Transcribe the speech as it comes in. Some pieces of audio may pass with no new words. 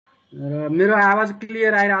र मेरो आवाज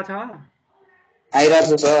क्लियर आइरहेछ?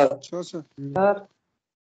 आइरहेछ सर। सर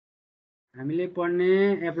हामीले पढ्ने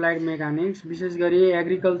एप्लाइड मेकानिक्स विशेष गरी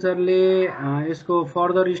एग्रिकल्चरले यसको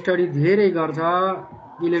फर्दर स्टडी धेरै गर्छ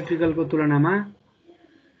इलेक्ट्रिकलको तुलनामा।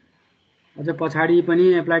 अझ पछाडि पनि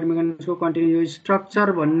एप्लाइड मेकानिक्सको कन्टिन्यू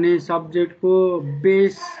स्ट्रक्चर भन्ने सब्जेक्टको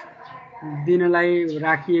बेस दिनलाई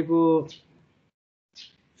राखिएको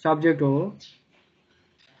सब्जेक्ट हो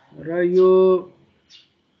र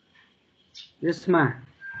यसमा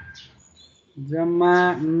जम्मा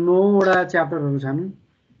 9 वटा च्याप्टरहरू छन्,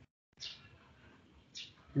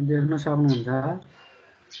 देख्न सक्नुहुन्छ।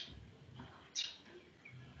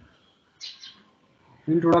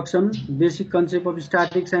 Introduction, basic concept of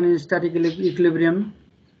statics and static equilibrium,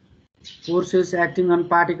 forces acting on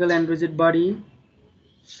particle and rigid body,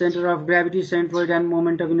 center of gravity, centroid and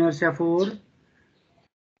moment of inertia 4.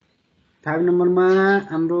 5 नम्बरमा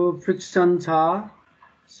हाम्रो फ्रिक्सन छ,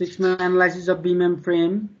 6 मा analysis of beam and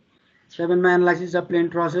frame, 7 मा एनालाइसिस अफ प्लेन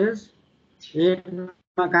ट्रसेस, 8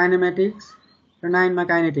 मा kinematics र 9 मा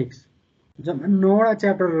kinetics. जम्मा 9 वटा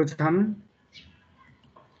च्याप्टरहरू छन्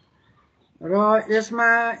र यसमा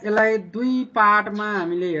यसलाई दुई पार्टमा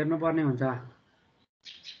हामीले हेर्नुपर्ने हुन्छ।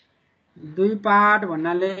 दुई पार्ट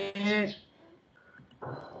भन्नाले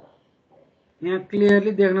यहाँ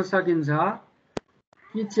क्लियरली देख्न सकिन्छ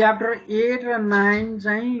कि च्याप्टर 8 र 9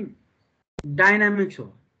 चाहिँ डाइनामिक्स हो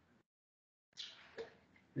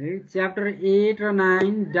है। च्याप्टर 8 र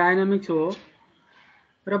 9 डाइनामिक्स हो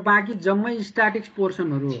र बाँकी जम्मै स्ट्याटिक्स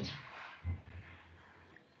पोर्सनहरू हो।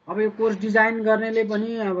 अब यो कोर्स डिजाइन गर्नेले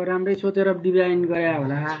पनि अब राम्रै सोचेर डिजाइन गरे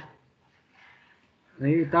होला है,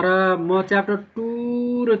 तर म च्याप्टर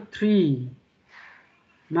 2 र 3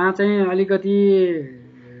 मा चाहिँ अलिकति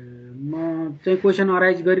म चाहिँ क्वेशन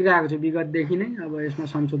अराइज गरिरहेको छु विगतदेखि नै। अब यसमा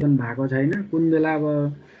संशोधन भएको छैन, कुन बेला अब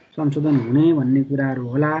संशोधन हुने भन्ने कुराहरू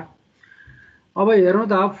होला। अब हेर्नु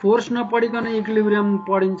त, फोर्स नपढिकन इक्विलिब्रियम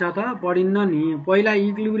पढिन्छ त? पढिन्न नि। पहिला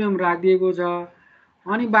इक्विलिब्रियम राखिदिएको छ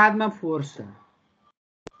अनि बादमा फोर्स छ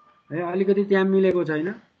है, अलिकति त्यहाँ मिलेको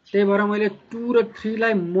छैन। त्यही भएर मैले 2 र 3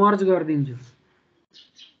 लाई मर्ज गरिदिन्छु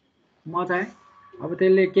म चाहिँ। अब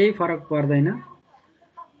त्यसले केही फरक पर्दैन,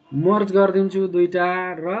 मर्ज गरिदिन्छु दुईटा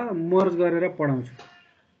र मर्ज गरेर पढाउँछु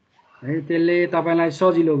है, त्यसले तपाईलाई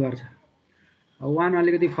सजिलो गर्छ। 1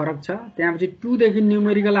 अलिकति फरक छ, त्यहाँपछि 2 देखि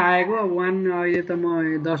न्युमेरिकल आएको। 1 अहिले त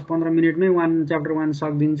म 10-15 मिनेटमै 1 च्याप्टर 1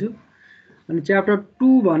 सक्दिन्छु। अनि च्याप्टर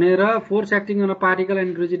 2 भनेर force acting on a particle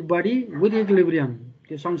and rigid body with equilibrium,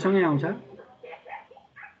 त्यो सँगसँगै आउँछ,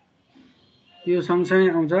 त्यो सँगसँगै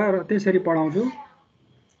आउँछ र त्यसरी पढाउँछु।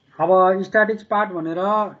 अब स्ट्याटिक्स पार्ट भनेर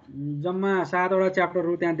जम्मा 7 वटा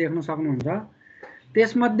च्याप्टरहरू त्यहाँ देख्न सक्नुहुन्छ।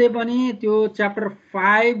 त्यसमध्ये पनि त्यो च्याप्टर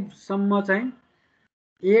 5 सम्म चाहिँ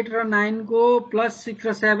 8 र 9 को प्लस 6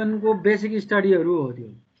 र 7 को बेसिक स्टडीहरू हो। त्यो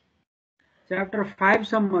च्याप्टर 5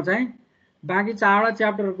 सम्म चाहिँ बाँकी 4 वटा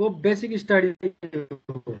च्याप्टरको बेसिक स्टडी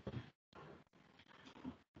हो।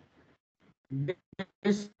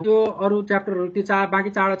 त्यो अरु च्याप्टरहरू त्यो बाँकी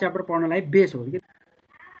 4 वटा च्याप्टर पढ्नलाई बेस हो,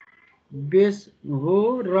 बेस हो।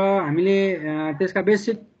 र हामीले त्यसका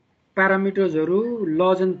बेसिक प्यारामिटर्सहरू,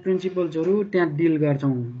 लज एन्ड प्रिन्सिपल्सहरू त्यहाँ डिल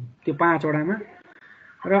गर्छौं त्यो 5 वटामा,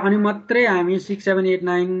 र अनि मात्रै हामी 6, 7, 8,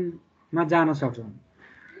 9 मा जान सक्छौं।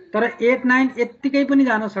 तर 8, 9 यत्तिकै पनि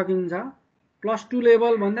जान सकिन्छ। प्लस 2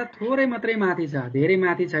 लेभल भन्दा थोरै मात्रै माथि छ, धेरै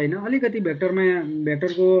माथि छैन। अलिकति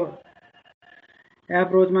भेक्टरको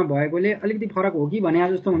एप्रोचमा भएकोले अलिकति फरक हो कि भने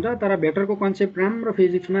जस्तो हुन्छ। तर भेक्टरको कन्सेप्ट राम्रो,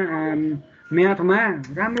 फिजिक्समा म्याथमा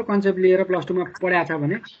राम्रो कन्सेप्ट लिएर प्लस 2 मा पढाएको छ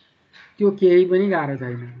भने त्यो केही पनि गाह्रो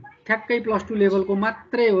छैन। ठ्याक्कै प्लस 2 लेभलको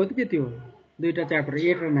मात्रै हो कि त्यो दुईटा च्याप्टर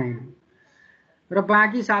 8 र 9, र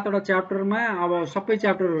बाँकी 7 वटा च्याप्टरमा अब सबै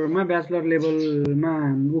च्याप्टरहरुमा ब्याचलर लेभलमा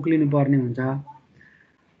उक्लिनु पर्ने हुन्छ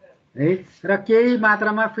है। र केही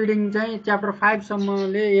मात्रामा फिडिङ चाहिँ च्याप्टर 5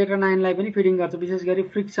 सम्मले 8 र 9 लाई पनि फिडिङ गर्छ, विशेष गरी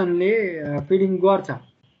फ्रिक्सनले फिडिङ गर्छ।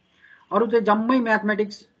 अरु चाहिँ जम्मै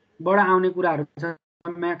म्याथमेटिक्स बाट आउने कुराहरु छ,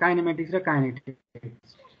 काइनेमेटिक्स र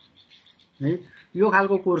काइनेटिक्स है, यो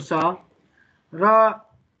खालको कोर्स छ। र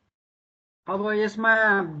अब यसमा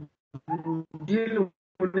डिल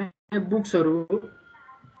हुने बुक्सहरु,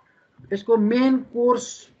 यसको मेन कोर्स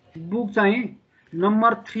बुक चाहिँ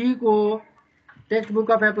नम्बर 3 को text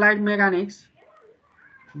book of applied mechanics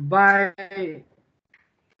by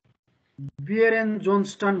beer and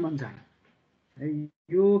जोन्स्टन भन्छ।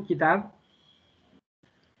 यो किताब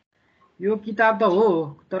त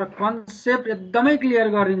हो, तर कन्सेप्ट एकदमै क्लियर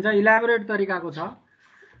गरिदिन्छ, इलाबोरेट तरिकाको छ।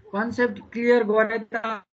 कन्सेप्ट क्लियर गरे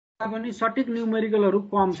तापनि सटिक न्युमेरिकलहरु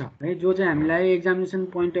कम छ है, जो चाहिँ हामीलाई एक्जामिनेसन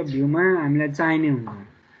पोइन्ट अफ भ्यूमा हामीलाई चाहिने हुन्छ।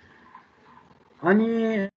 अनि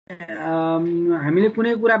हामीले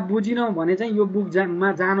कुनै कुरा बुझिनौँ भने चाहिँ यो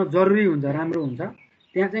बुकमा जान जरुरी हुन्छ, राम्रो हुन्छ,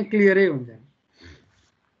 त्यहाँ चाहिँ क्लियरै हुन्छ।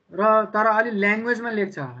 र तर अलि ल्याङ्ग्वेजमा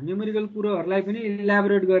लेख्छ, न्युमेरिकल कुरोहरूलाई पनि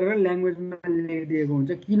इलाबोरेट गरेर ल्याङ्ग्वेजमा लेखिदिएको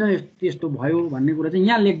हुन्छ, किन यस्तो भयो भन्ने कुरा चाहिँ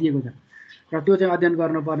यहाँ लेखिदिएको छ र त्यो चाहिँ अध्ययन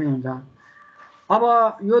गर्नुपर्ने हुन्छ। अब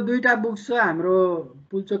यो दुईटा बुक छ हाम्रो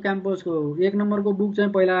पुल्चोक क्याम्पसको। 1 नम्बरको बुक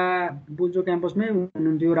चाहिँ पहिला पुल्चोक क्याम्पसमै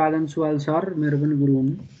हुनुहुन्थ्यो राजन सुवाल सर, मेरो पनि गुरु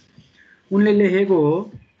हुन्, उनले लेखेको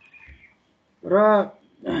हो र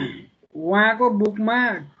उहाँको बुकमा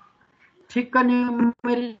ठिक्क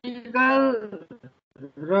न्युमेरिकल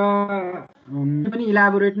र पनि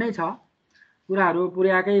इलाबोरेट नै छ, कुराहरू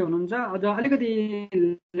पुर्याएकै हुनुहुन्छ। अझ अलिकति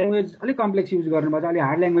ल्याङ्ग्वेज अलिक कम्प्लेक्स युज गर्नुभएको छ, अलिक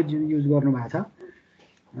हार्ड ल्याङ्ग्वेज युज गर्नुभएको छ,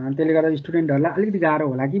 त्यसले गर्दा स्टुडेन्टहरूलाई अलिकति गाह्रो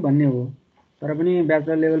होला कि भन्ने हो, तर पनि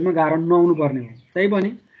ब्याचलर लेभलमा गाह्रो नहुनु पर्ने हो। त्यही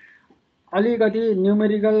पनि अलिकति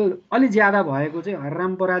न्युमेरिकल अलि ज्यादा भएको चाहिँ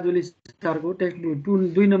हरराम पराजुली सरको टेक्स्ट बुक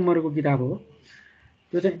 2 नम्बरको किताब हो।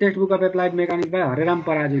 त्यो चाहिँ text book of applied mechanics by Hareram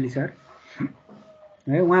Parajuli sir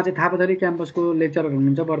है। उहाँ चाहिँ थापाथली क्याम्पसको लेक्चरर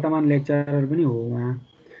हुनुहुन्छ, वर्तमान लेक्चरर पनि हो उहाँ।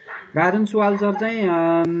 राजन सुवाल सर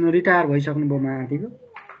चाहिँ रिटायर भइसक्नुभयो माथिको।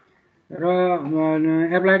 र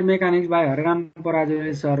applied mechanics by Hareram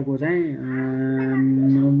Parajuli सरको चाहिँ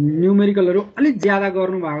न्युमेरिकलहरू अलिक ज्यादा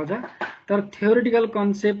गर्नुभएको छ, तर थ्योरिटिकल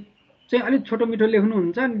कन्सेप्ट चाहिँ अलिक छोटो मिठो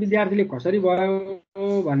लेख्नुहुन्छ, विद्यार्थीले कसरी भयो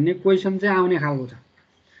भन्ने क्वेसन चाहिँ आउने खालको छ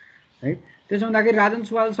है। त्यसो हुँदाखेरि राजन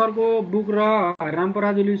सुवाल सरको बुक र हरेराम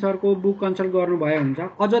पराजुली सरको बुक कन्सल्ट गर्नुभयो हुन्छ।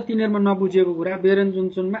 अझ तिनीहरूमा नबुझेको कुरा बेरेन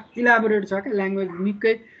जोन्सनमा इलाबोरेट छ क्या, ल्याङ्ग्वेज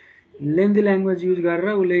निकै लेन्दी ल्याङ्ग्वेज युज गरेर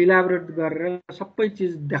उसले इलाबोरेट गरेर सबै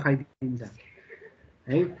चिज देखाइदिन्छ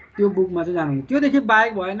है। त्यो बुकमा चाहिँ जानु। त्योदेखि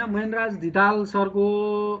बाहेक भएन, महेन्द्रराज धिताल सरको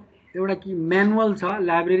एउटा कि म्यानुअल छ,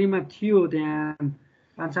 लाइब्रेरीमा थियो, त्यहाँ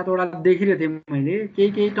 5-7 वटा देखिरहेको थिएँ मैले।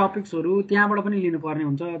 केही टपिक्सहरू त्यहाँबाट पनि लिनुपर्ने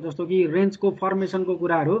हुन्छ, जस्तो कि रेन्जको फर्मेसनको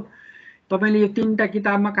कुराहरू तपाईँले यो 3टा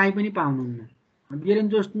किताबमा काहीँ पनि पाउनुहुन्न। बेरेन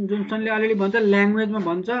जोन्सनले अलिअलि भन्छ, ल्याङ्ग्वेजमा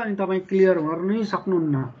भन्छ, अनि तपाईँ क्लियर गर्नै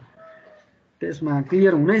सक्नुहुन्न, त्यसमा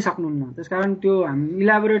क्लियर हुनै सक्नुहुन्न। त्यसकारण त्यो हामी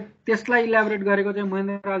इलाबोरेट, त्यसलाई इलाबोरेट गरेको चाहिँ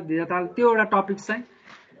महेन्द्रराज धिताल, त्यो एउटा टपिक्स चाहिँ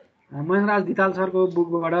महेन्द्रराज धिताल सरको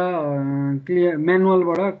बुकबाट क्लियर,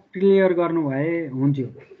 म्यानुअलबाट क्लियर गर्नुभए हुन्थ्यो।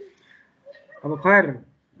 अब खैर,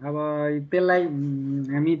 अब त्यसलाई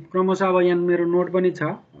हामी क्रमशः, अब यहाँ मेरो नोट पनि छ,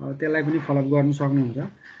 त्यसलाई पनि फलोअप गर्नु सक्नुहुन्छ।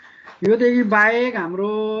 योदेखि बाहेक हाम्रो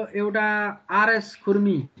एउटा आरएस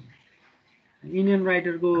खुर्मी इन्डियन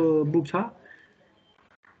राइटरको बुक छ,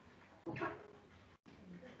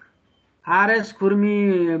 आरएस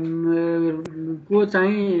खुर्मीको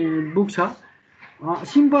चाहिँ बुक छ,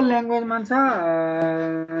 सिम्पल ल्याङ्ग्वेजमा छ,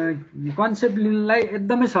 कन्सेप्ट लिनलाई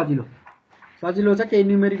एकदमै सजिलो छ। केही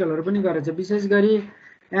न्युमेरिकलहरू पनि गरेछ, विशेष गरी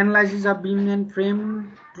analysis of beam and frame,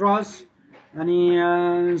 truss, अनि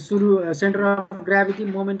सुरु centre of gravity,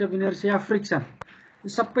 moment of inertia, friction,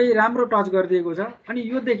 सबै राम्रो टच गरिदिएको छ। अनि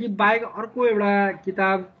योदेखि बाहेक अर्को एउटा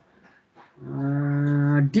किताब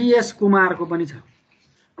डिएस कुमारको पनि छ।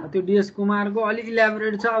 त्यो डिएस कुमारको अलि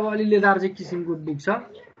इलाबोरेट छ, अब अलि लेदार्जिक किसिमको बुक छ।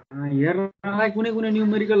 हेर्नलाई कुनै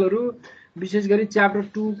न्युमेरिकलहरू, विशेष गरी च्याप्टर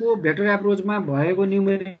 2 को भेक्टर एप्रोचमा भएको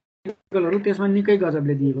न्युमेरिकलहरू त्यसमा निकै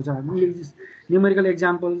गजबले दिएको छ, न्युमेरिकल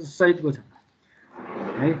एक्जाम्पल सहितको छ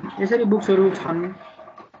है। यसरी बुक्सहरू छन्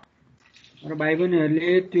र भाइ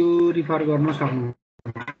बहिनीहरूले त्यो रिफर गर्न सक्नुहुन्छ।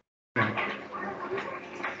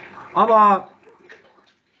 अब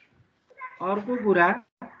अर्को कुरा,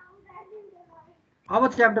 अब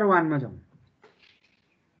च्याप्टर 1 मा जाउँ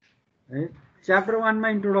है। च्याप्टर 1 मा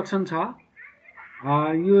इन्ट्रोडक्सन छ,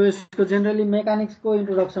 यो यसको जेनरली मेकानिक्सको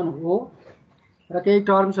इन्ट्रोडक्सन हो र केही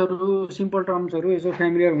टर्म्सहरू, सिम्पल टर्म्सहरू, यसो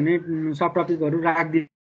फ्यामिलियर हुने सब टपिकहरू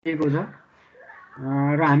राखिदिएको छ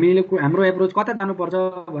र हाम्रो एप्रोच कता जानुपर्छ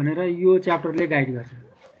भनेर यो च्याप्टरले गाइड गर्छ।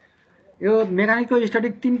 यो मेकानिक्सको स्टडी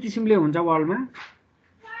 3 किसिमले हुन्छ वर्ल्डमा।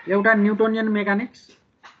 एउटा न्युटोनियन मेकानिक्स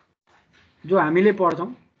जो हामीले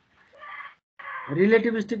पढ्छौँ,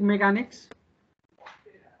 रिलेटिभिस्टिक मेकानिक्स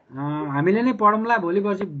हामीले नै पढौँला, भोलि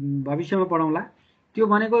पर्सि भविष्यमा पढौँला। त्यो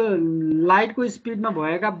भनेको लाइटको स्पिडमा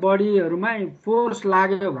भएका बडीहरूमा फोर्स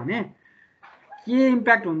लाग्यो भने के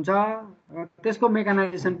इम्प्याक्ट हुन्छ, त्यसको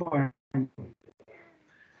मेकानाइजेसन पढ्ने।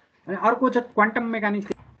 अनि अर्को चाहिँ क्वान्टम मेकानिक्स,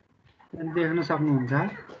 देख्न सक्नुहुन्छ।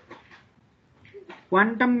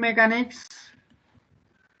 क्वान्टम मेकानिक्स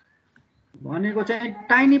भनेको चाहिँ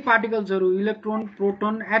tiny पार्टिकल्सहरू, electron,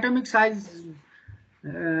 proton, atomic size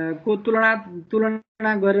को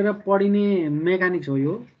तुलना गरेर पढिने मेकानिक्स हो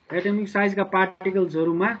यो। एटमिक साइजका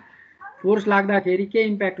पार्टिकल्सहरूमा फोर्स लाग्दाखेरि के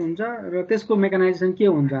इम्प्याक्ट हुन्छ र त्यसको मेकानाइजेसन के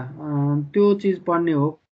हुन्छ, त्यो चिज पढ्ने हो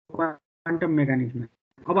क्वान्टम मेकानिक्समा।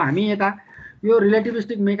 अब हामी यता यो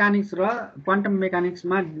रिलेटिभिस्टिक मेकानिक्स र क्वान्टम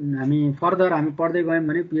मेकानिक्समा हामी फर्दर हामी पढ्दै गयौँ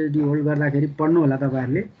भने पिएचडी होल्ड गर्दाखेरि पढ्नु होला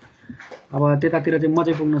तपाईहरुले। अब त्यतातिर चाहिँ म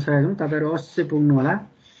चाहिँ पुग्न सकेको छु, तपाईहरु अवश्य पुग्नु होला।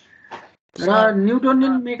 र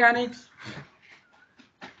न्युटोनियन मेकानिक्स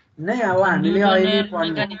नै अब हामीले अहिले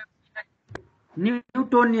पढ्ने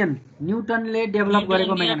न्युटनले डेभलप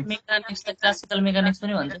गरेको मेकानिक्स त क्लासिकल मेकानिक्स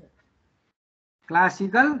पनि भन्छ।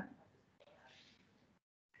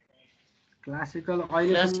 क्लासिकल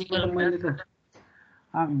अहिलेसम्म मैले त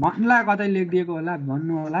भन्ला कतै लेखिदिएको होला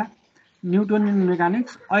भन्नु होला। न्युटोनियन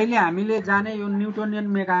मेकानिक्स अहिले हामीले जाने यो न्युटोनियन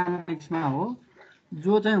मेकानिक्समा हो,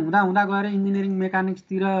 जो चाहिँ हुँदा हुँदा गएर इन्जिनियरिङ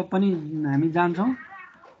मेकानिक्सतिर पनि हामी जान्छौँ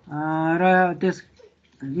र त्यस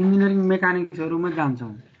इन्जिनियरिङ मेकानिक्सहरुमा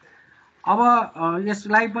जान्छौँ। अब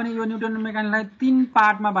यसलाई पनि यो न्युटोनियन मेकानिक्सलाई 3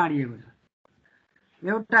 पार्टमा बाँडिएको छ।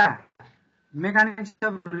 एउटा मेकानिक्स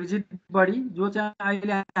अफ रिजिड बडी, जो चाहिँ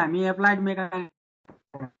अहिले हामी एप्लाइड मेकानिक्स,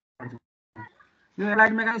 यो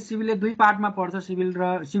एप्लाइड मेकानिक्स सिभिलले 2 पार्टमा पढ्छ,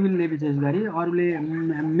 सिभिलले विशेष गरी, अरूले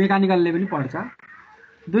मेकानिकलले पनि पढ्छ।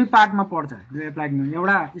 2 पार्टमा पढ्छ यो एप्लाइड मेकानिक्स।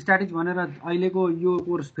 एउटा स्ट्याटिक्स भनेर अहिलेको यो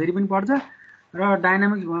कोर्स फेरि पनि पढ्छ र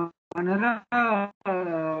डायनामिक्स भनेर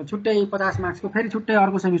छुट्टै 50 मार्क्सको फेरि छुट्टै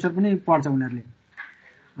अर्को सेमिस्टर पनि पढ्छ उनीहरूले।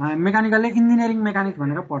 मेकानिकलले इन्जिनियरिङ मेकानिक्स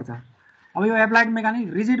भनेर पढ्छ। अब यो एप्लाइड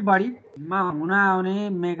मेकानिक्स रिजिड बडीमा हुन आउने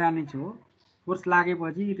मेकानिक्स हो। फोर्स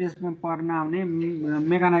लागेपछि त्यसमा पर्न आउने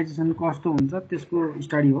मेकानाइजेसन कस्तो हुन्छ त्यसको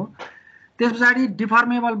स्टडी हो। त्यसपछि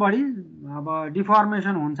डिफर्मेबल बडी, अब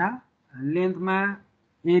डिफर्मेसन हुन्छ लेन्थमा,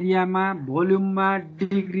 एरियामा, भोल्युममा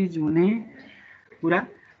डिक्रिज हुने कुरा।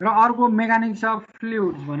 र अर्को मेकानिक्स अफ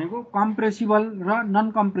फ्लुइड्स भनेको कम्प्रेसिबल र नन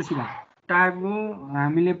कम्प्रेसिबल टाइपको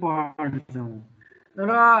हामीले पढ्छौँ।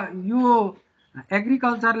 र यो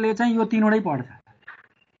एग्रिकल्चरले चाहिँ यो तीनवटै पढ्छ।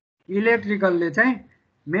 इलेक्ट्रिकलले चाहिँ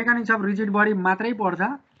मेकानिक्स अफ रिजिड बडी मात्रै पढ्छ,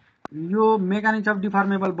 यो मेकानिक्स अफ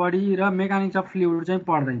डिफर्मेबल बडी र मेकानिक्स अफ फ्लुइड चाहिँ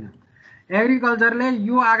पढ्दैन। एग्रिकल्चरले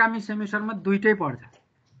यो आगामी सेमिस्टरमा दुईटै पढ्छ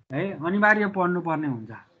है, अनिवार्य पढ्नुपर्ने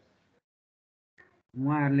हुन्छ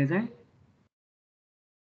उहाँहरूले चाहिँ।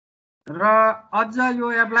 र अझ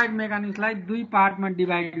यो एप्लाइड मेकानिक्सलाई 2 पार्टमा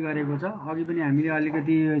डिभाइड गरेको छ। अघि पनि हामीले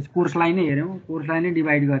अलिकति कोर्सलाई नै हेर्यौँ, कोर्सलाई नै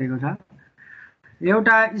डिभाइड गरेको छ।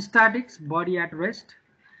 एउटा statics, body at rest,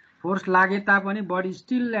 force लागे तापनि बडी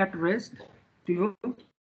स्टिल एट रेस्ट त्यो।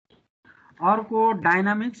 अर्को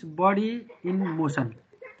डायनामिक्स, बडी इन मोसन।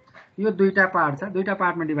 यो 2टा पार्ट छ, 2टा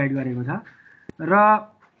पार्टमा डिभाइड गरेको छ।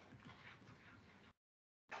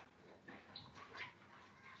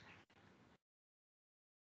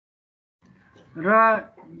 र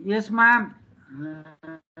यसमा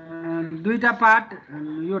 2टा पार्ट,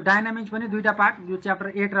 यो डायनामिक्स पनि 2टा पार्ट, यो च्याप्टर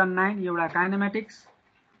 8 र 9, एउटा काइनेमेटिक्स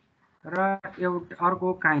र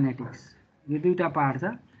अर्को काइनेटिक्स, यो 2टा पार्ट छ।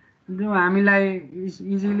 जो हामीलाई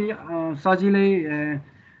इजिली सजिलै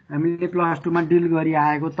हामीले +2 मा डिल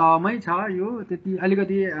गरिआएको तमै छ। यो त्यति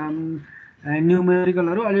अलिकति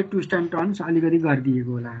न्युमेरिकलहरु अलि ट्विस्ट एन्ड टर्न्स अलिकति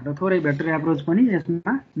गरिदिएको होला र थोरै भेक्टर एप्रोच पनि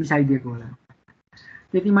यसमा मिसाइदिएको होला,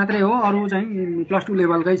 त्यति मात्रै हो। अरु चाहिँ +2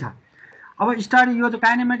 लेभलकै छ। अब स्टडी, यो चाहिँ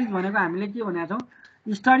काइनेमेटिक्स भनेको हामीले के भनेका छौं,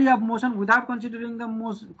 study of motion without considering the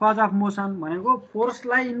cause of motion भनेको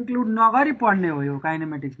फोर्सलाई इन्क्लुड नगरी पढ्ने हो यो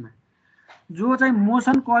काइनेमेटिक्समा। जो चाहिँ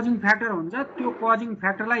मोसन कजिङ फ्याक्टर हुन्छ त्यो कजिङ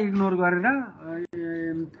फ्याक्टरलाई इग्नोर गरेर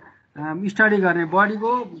स्टडी गर्ने,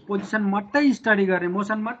 बडीको पोजिसन मात्रै स्टडी गर्ने,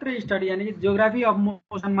 मोसन मात्रै स्टडी, यानी कि जियोग्राफी अफ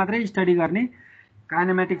मोसन मात्रै स्टडी गर्ने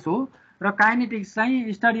काइनेमेटिक्स हो। र काइनेटिक्स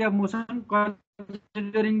चाहिँ study of motion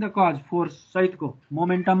considering the cause, force सहितको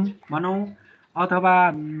मोमेन्टम भनौँ अथवा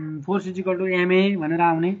फोर्स इजिकल टु एमए भनेर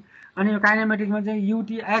आउने। अनि यो काइनेमेटिक्समा चाहिँ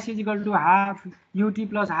UT S equal to half UT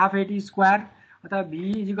plus half eighty square अथवा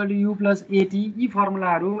भी equal to you plus eighty, यी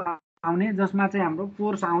फर्मुलाहरू आउने, जसमा चाहिँ हाम्रो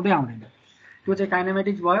फोर्स आउँदै आउँदैन, त्यो चाहिँ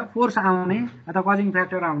काइनेमेटिक्स भयो। फोर्स आउने अथवा कजिङ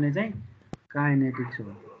फ्याक्टर आउने चाहिँ काइनेटिक्स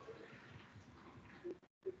हो।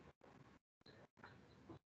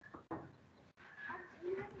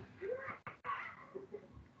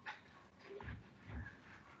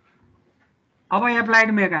 अब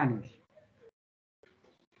एप्लाइड मेकानिक्स,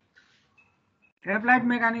 एप्लाइड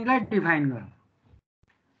मेकानिक्सलाई डिफाइन गरौँ।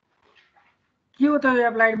 के हो त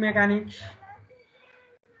एप्लाइड मेकानिक्स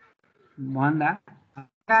भन्दा,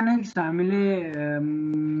 मेकानिक्स हामीले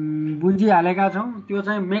बुझिहालेका छौँ, त्यो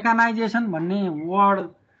चाहिँ मेकानाइजेसन भन्ने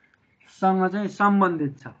वर्डसँग चाहिँ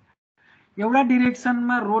सम्बन्धित छ। एउटा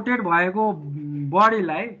डिरेक्सनमा रोटेट भएको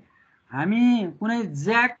बडीलाई हामी कुनै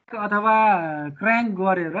ज्याक अथवा क्र्याङ्क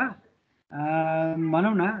गरेर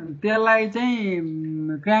भनौँ न, त्यसलाई चाहिँ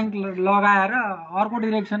क्र्याङ्क लगाएर अर्को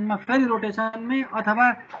डिरेक्सनमा फेरि रोटेसनमै अथवा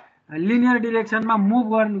लिनियर डिरेक्सनमा मुभ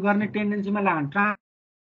गर्ने टेन्डेन्सीमा लान्छ।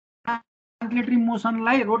 ट्रान्सलेटरी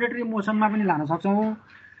मोसनलाई रोटेटरी मोसनमा पनि लान सक्छौँ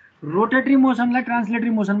रोटेटरी मोसनलाई ट्रान्सलेटरी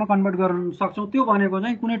मोसनमा कन्भर्ट गर्न सक्छौँ। त्यो भनेको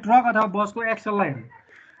चाहिँ कुनै ट्रक अथवा बसको एक्सललाई हो।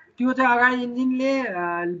 त्यो चाहिँ अगाडि इन्जिनले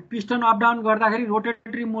पिस्टन अप डाउन गर्दाखेरि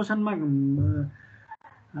रोटेटरी मोसनमा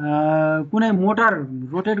कुनै मोटर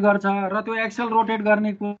रोटेट गर्छ र त्यो एक्सल रोटेट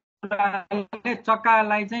गर्ने कुराले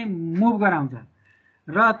चक्कालाई चाहिँ मुभ गराउँछ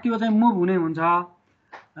र त्यो चाहिँ मुभ हुने हुन्छ।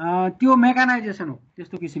 त्यो मेकानाइजेसन हो।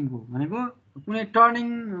 त्यस्तो किसिमको भनेको कुनै टर्निङ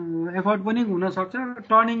एफर्ट पनि हुनसक्छ,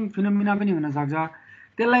 टर्निङ फिनोमिना पनि हुनसक्छ।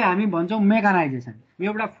 त्यसलाई हामी भन्छौँ मेकानाइजेसन।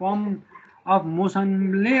 एउटा फर्म अफ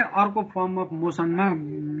मोसनले अर्को फर्म अफ मोसनमा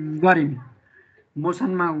गरिने,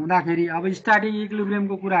 मोसनमा हुँदाखेरि अब स्ट्याटिक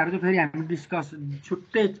इक्विलिब्रियमको कुराहरू चाहिँ फेरि हामी डिस्कस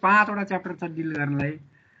छुट्टै 5वटा च्याप्टर छ डिल गर्नलाई।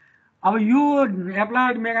 अब यो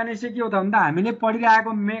एप्लाइड मेकानिक्स चाहिँ के हो त भन्दा हामीले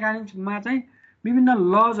पढिरहेको मेकानिक्समा चाहिँ विभिन्न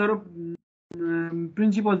लजहरू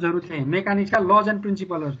प्रिन्सिपल्सहरू थिए, मेकानिक्सका लज एन्ड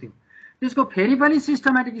प्रिन्सिपलहरू थियो। त्यसको फेरि पनि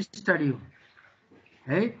सिस्टमेटिक स्टडी हो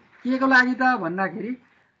है। के को लागि त भन्दाखेरि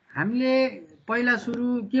हामीले पहिला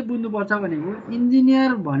सुरु के बुझ्नुपर्छ भनेको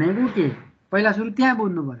इन्जिनियर भनेको के, पहिला सुरु त्यहाँ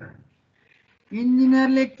बुझ्नु पर्छ।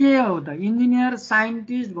 इन्जिनियरले के हो त, इन्जिनियर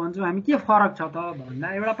साइन्टिस्ट भन्छौँ हामी, के फरक छ त भन्दा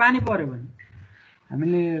एउटा पानी पर्यो भने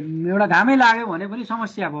हामीले एउटा घामै लाग्यो भने पनि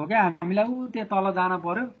समस्या भयो क्या, हामीलाई त्यो तल जान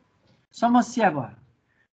पर्यो, समस्या भयो।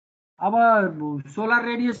 अब सोलर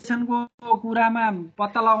रेडिएसनको कुरामा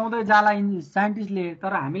पत्ता लगाउँदै जाला साइन्टिस्टले,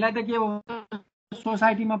 तर हामीलाई त के हो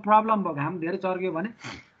सोसाइटीमा प्रब्लम भयो, घाम धेरै चर्क्यो भने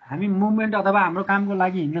हामी मुभमेन्ट अथवा हाम्रो कामको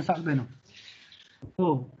लागि हिँड्न सक्दैनौँ। हो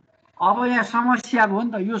अब यहाँ समस्या भयो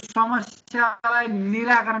नि त, यो समस्यालाई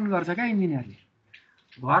निराकरण गर्छ क्या इन्जिनियरले।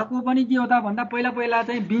 घरको पनि के हो त भन्दा पहिला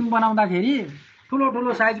चाहिँ बिम बनाउँदाखेरि ठुलो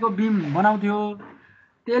ठुलो साइजको बिम बनाउँथ्यो,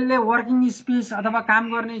 त्यसले वर्किङ स्पेस अथवा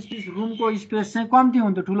काम गर्ने स्पेस, रुमको स्पेस चाहिँ कम्ती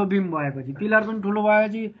हुन्थ्यो ठुलो बिम भएपछि। पिलर पनि ठुलो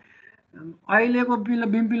भएपछि अहिलेको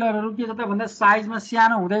बिम पिलरहरू के छ त भन्दा साइजमा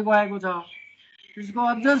सानो हुँदै गएको छ। त्यसको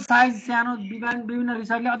अझ साइज सानो, विभिन्न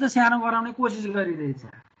रिसर्चले अझ सानो गराउने कोसिस गरिरहेछ।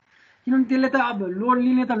 किनभने त्यसले त अब लोड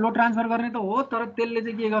लिने त, लोड ट्रान्सफर गर्ने त हो, तर त्यसले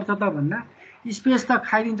चाहिँ के गर्छ त भन्दा स्पेस त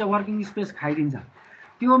खाइदिन्छ, वर्किङ स्पेस खाइदिन्छ।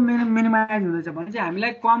 त्यो मिनिमाइज हुँदैछ भने चाहिँ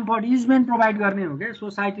हामीलाई कम्फर्ट इजमेन्ट प्रोभाइड गर्ने हो क्या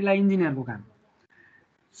सोसाइटीलाई। इन्जिनियरको काम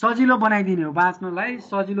सजिलो बनाइदिने हो, बाँच्नलाई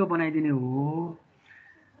सजिलो बनाइदिने हो।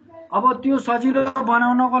 अब त्यो सजिलो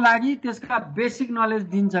बनाउनको लागि त्यसका बेसिक नलेज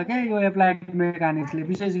दिन्छ क्या यो एप्लाइड मेकानिक्सले,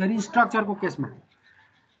 विशेष गरी स्ट्रक्चरको केसमा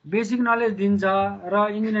बेसिक नलेज दिन्छ र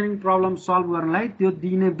इन्जिनियरिङ प्रब्लम सल्भ गर्नलाई त्यो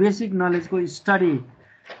दिने बेसिक नलेजको स्टडी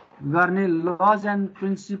गर्ने लज एन्ड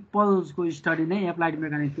प्रिन्सिपल्सको स्टडी नै एप्लाइड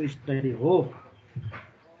मेकानिक्सको स्टडी हो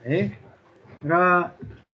है। र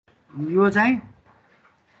यो चाहिँ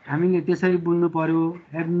हामीले त्यसरी बुझ्नु पर्यो।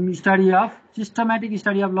 Study of systematic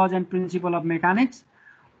study of laws and principal of mechanics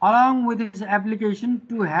along with its application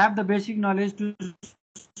to have the basic knowledge to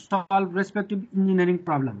solve respective engineering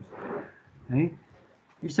problems है।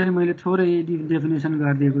 यसरी मैले थोरै डेफिनेसन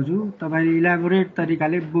गरिदिएको छु। तपाईले इलाबोरेट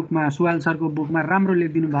तरिकाले बुकमा, सुवाल सरको बुकमा राम्रो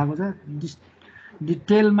लेखिदिनु भएको छ,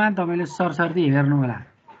 डिटेलमा तपाईले सरसर्ती हेर्नु होला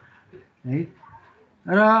है।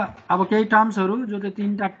 र अब केही टर्म्सहरू जो चाहिँ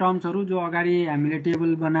 3टा टर्म्सहरू जो अगाडि हामीले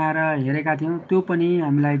टेबल बनाएर हेरेका थियौँ त्यो पनि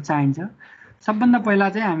हामीलाई चाहिन्छ। सबभन्दा पहिला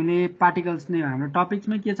चाहिँ हामीले पार्टिकल्स नै, हाम्रो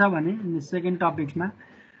टपिक्समा के छ भने सेकेन्ड टपिक्समा,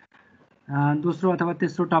 दोस्रो अथवा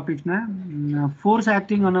तेस्रो टपिक्समा force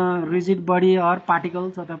acting on a rigid body or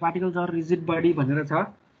particles अथवा पार्टिकल्स अर रिजिड बडी भनेर छ।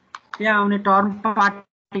 त्यहाँ आउने टर्म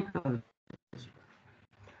पार्टिकल्स।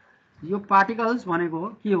 यो पार्टिकल्स भनेको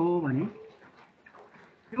के हो भने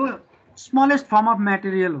यो स्मलेस्ट फर्म अफ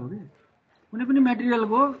मेटेरियल हो कि, कुनै पनि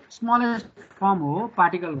मेटेरियलको स्मलेस्ट फर्म हो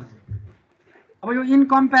पार्टिकल भनेको। अब यो इन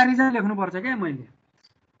कम्प्यारिजन लेख्नुपर्छ क्या मैले,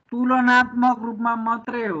 तुलनात्मक रूपमा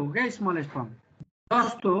मात्रै हो क्या स्मलेस्ट फर्म।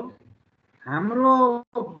 जस्तो हाम्रो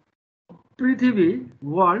पृथ्वी,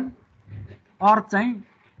 वर्ल्ड, अर्थ चाहिँ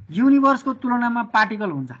युनिभर्सको तुलनामा पार्टिकल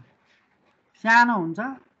हुन्छ, सानो हुन्छ।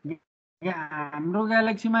 हाम्रो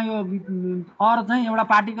ग्यालेक्सीमा यो अर्थ चाहिँ एउटा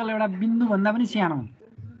पार्टिकल, एउटा बिन्दु भन्दा पनि सानो हुन्छ।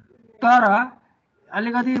 तर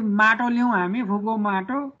अलिकति माटो लिउँ हामी, फुको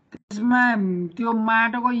माटो, त्यसमा त्यो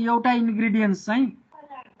माटोको एउटा इन्ग्रिडियन्ट्स चाहिँ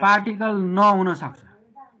पार्टिकल नहुन सक्छ,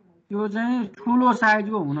 त्यो चाहिँ ठुलो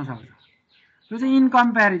साइजको हुन सक्छ। त्यो चाहिँ इन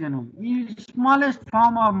कम्प्यारिजन हो, smallest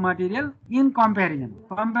form of material in comparison.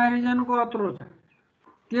 कम्प्यारिजनको अत्रो छ,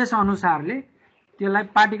 त्यस अनुसारले त्यसलाई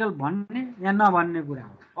पार्टिकल भन्ने या नभन्ने कुरा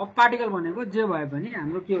हो। अब पार्टिकल भनेको जे भए पनि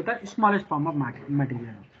हाम्रो के हो त स्मलेस्ट फर्म अफ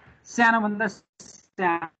मटेरियल हो, सानोभन्दा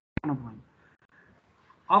सानो फर्म।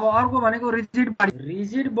 अब अर्को भनेको रिजिड बडी।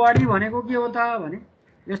 रिजिड बडी भनेको के हो त भने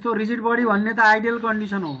यस्तो रिजिड बडी भन्ने त आइडियल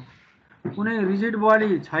कन्डिसन हो, कुनै रिजिड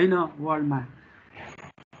बडी छैन वर्ल्डमा,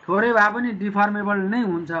 थोरै भए पनि डिफर्मेबल नै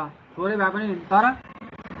हुन्छ, थोरै भए पनि। तर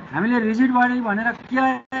हामीले रिजिड बडी भनेर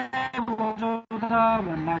के बुझ्छौँ त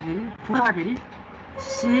भन्दाखेरि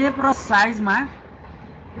सेप र साइजमा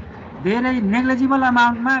धेरै नेग्लिजिबल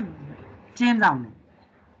अमाउन्टमा चेन्ज आउने,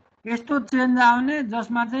 यस्तो चेन्ज आउने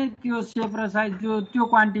जसमा चाहिँ त्यो सेप र साइज त्यो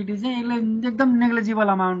क्वान्टिटी चाहिँ एकदम नेग्लिजिबल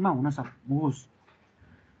अमाउन्टमा होस्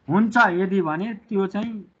हुन्छ यदि भने त्यो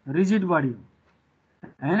चाहिँ रिजिड बडी हो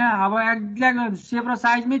हैन। अब एक्ज्याक्ट सेप र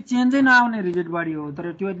साइजमै चेन्जै नआउने रिजिड बडी हो,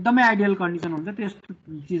 तर त्यो एकदमै आइडियल कन्डिसन हुन्छ, त्यस्तो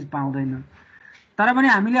चिज पाउँदैन। तर पनि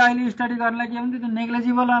हामीले अहिले स्टडी गर्नलाई के भन्छ, त्यो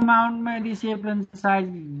नेग्लिजिबल अमाउन्टमा यदि सेप र साइज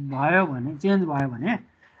भयो भने, चेन्ज भयो भने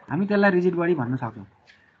हामी त्यसलाई रिजिड बडी भन्न सक्छौँ।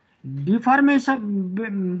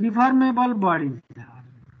 डिफर्मेबल बडी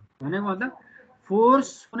भनेको त फोर्स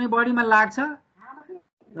कुनै बडीमा लाग्छ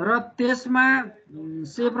र त्यसमा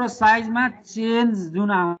सेप र साइजमा चेन्ज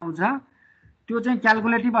जुन आउँछ त्यो चाहिँ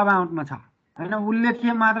क्याल्कुलेटिभ अमाउन्टमा छ हैन,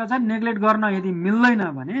 उल्लेख्य मात्र छ। नेग्लेक्ट गर्न यदि मिल्दैन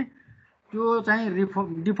भने त्यो चाहिँ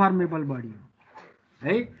डिफर्मेबल बडी हो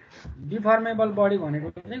है। डिफर्मेबल बडी भनेको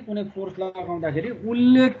चाहिँ कुनै फोर्स लगाउँदाखेरि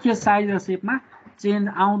उल्लेख्य साइज र सेपमा चेन्ज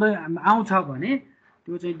आउँछ भने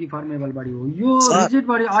त्यो चाहिँ डिफर्मेबल बडी हो। यो रिजिड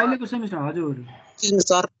बडी अहिलेको सेमिस्टर हजुर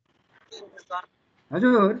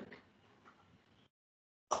हजुर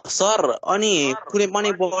सर अनि कुनै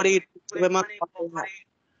पनि बडी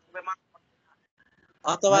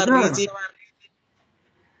अथवा रिजिड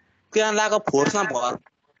त्यहाँ लागेको फोर्समा भर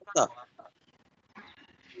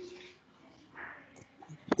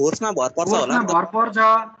पर्छ होला नि त। भर पर्छ,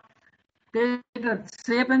 त्यही त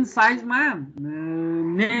सेप एन्ड साइजमा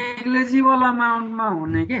नेग्लिजिबल अमाउन्टमा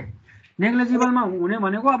हुने के। नेग्लिजिबलमा हुने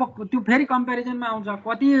भनेको अब त्यो फेरि कम्पेरिजनमा आउँछ,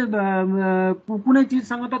 कति कुनै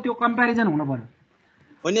चिजसँग त त्यो कम्पेरिजन हुनु पर्यो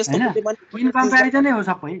हैन, इन कम्पेरिजनै हो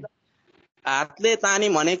सबै। हातले ताने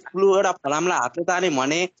भने एउटा फलामलाई हातले ताने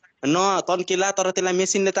भने नतन्किला, तर त्यसलाई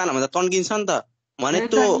मेसिनले तान्यो भने त तन्किन्छ नि त। भने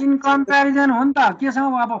त्यो इन कम्पेरिजन हो नि त,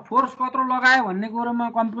 केसँग अब फोर्स कत्रो लगायो भन्ने कुरोमा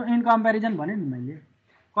इन कम्पेरिजन भने नि मैले,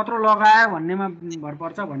 कत्रो लगायो भन्नेमा भर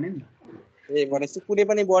पर्छ भन्ने नि। ए भनेपछि कुनै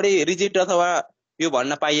पनि बडी रिजिड अथवा यो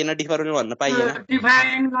भन्न पाइएन, डिफर्मेबल भन्न पाइएन।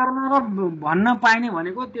 डिफाइन गर्न र भन्न पाइने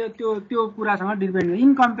भनेको त्यो त्यो त्यो कुरासँग डिपेन्ड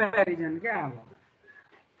इन कम्पेरिजन क्या। अब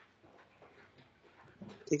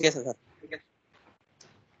ठिकै छ सर।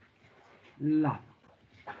 ल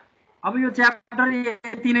अब यो च्याप्टर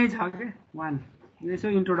यति नै छ के 1, यसो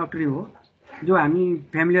इन्ट्रोडक्टरी हो जो हामी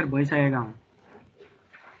फ्यामिलियर भइसकेका हौँ।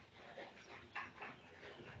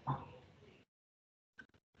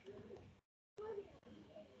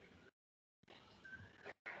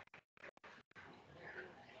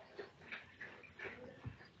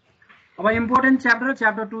 अब इम्पोर्टेन्ट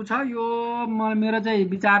च्याप्टर 2 छ। यो मेरो चाहिँ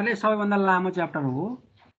विचारले सबैभन्दा लामो च्याप्टर हो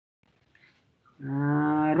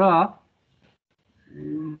र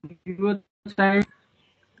यो चाहिँ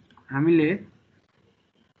हामीले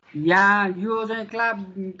यो चाहिँ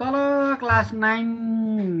क्लास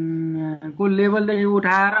 9 को लेभलदेखि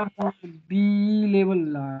उठाएर बी लेभल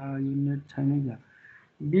युनिट छैन क्या,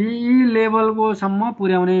 बी लेभलको सम्म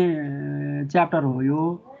पुर्याउने च्याप्टर हो यो।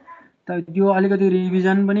 त यो अलिकति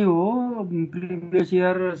रिभिजन पनि हो, प्रिभियस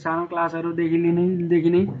इयर सानो क्लासहरूदेखि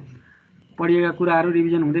नै पढिएका कुराहरू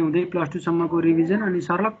रिभिजन हुँदै हुँदै प्लस 2 सम्मको रिभिजन अनि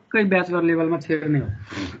सर्लक्कै ब्याचलर लेभलमा छेड्ने हो।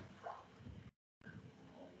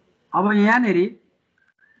 अब यहाँनेर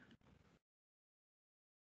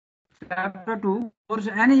च्याप्टर 2 फोर्स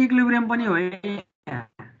एन्ड इक्विलिब्रियम पनि हो।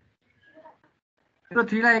 यो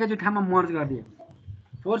 3 लाई एकैचोटि ठाउँमा मर्ज गरिदिए।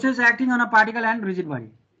 Forces acting on a particle and rigid body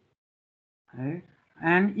है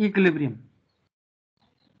एन्ड इक्विलिब्रियम,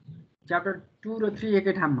 च्याप्टर 2 र 3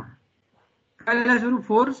 एकै ठाउँमा। पहिला सुरु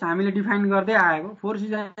फोर्स हामीले डिफाइन गर्दै आएको। Force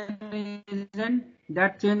is an agent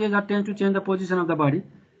that changes or tends to change the position of the body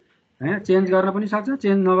हैन, चेन्ज गर्न पनि सक्छ,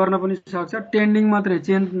 चेन्ज नगर्न पनि सक्छ, टेन्डिङ मात्रै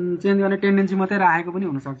चेन्ज गर्ने टेन्डेन्सी मात्रै राखेको पनि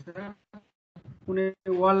हुन सक्छ। कुनै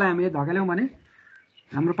वललाई हामीले धकेल्यौँ भने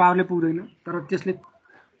हाम्रो पावरले पुग्दैन, तर त्यसले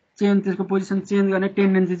त्यसको पोजिसन चेन्ज गर्ने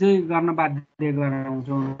टेन्डेन्सी चाहिँ गर्न बाध्य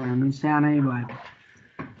गराउँछौँ हामी सानै भएको,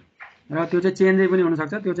 र त्यो चाहिँ चेन्जै पनि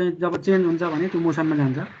हुनसक्छ। त्यो चाहिँ जब चेन्ज हुन्छ भने त्यो मोसनमा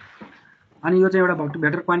जान्छ। अनि यो चाहिँ एउटा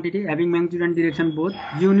vector quantity having magnitude and direction both,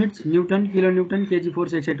 units newton, kilo newton, KG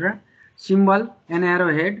force etcetera, symbol an arrow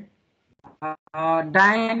head,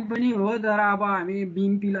 डाइन पनि हो। तर अब हामी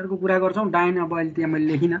बिम पिलरको कुरा गर्छौँ, डाइन अब अहिले त्यहाँ मैले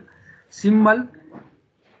लेखिनँ। सिम्बल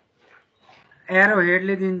एरो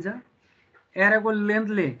हेडले दिन्छ, एरोको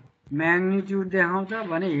लेन्थले म्याग्निट्युड देखाउँछ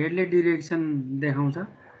भने हेडले डिरेक्सन देखाउँछ।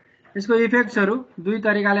 यसको इफेक्ट्सहरू दुई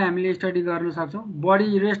तरिकाले हामीले स्टडी गर्न सक्छौँ।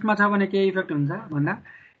 बडी रेस्टमा छ भने के इफेक्ट हुन्छ भन्दा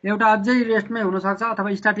एउटा अझै रेस्टमै हुनसक्छ अथवा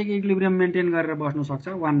स्ट्याटिक इक्विलिब्रियम मेन्टेन गरेर बस्न सक्छ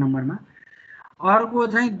 1 नम्बरमा। अर्को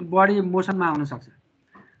चाहिँ बडी मोसनमा आउन सक्छ।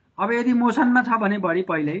 अब यदि मोसनमा छ भने बडी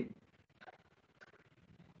पहिले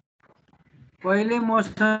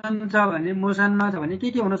मोसन छ भने, मोसनमा छ भने के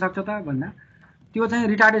हुन सक्छ त भन्दा त्यो चाहिँ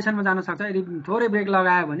रिटार्डेसनमा जान सक्छ। यदि थोरै ब्रेक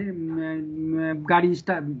लगायो भने गाडी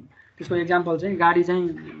त्यसको एक्जाम्पल चाहिँ गाडी चाहिँ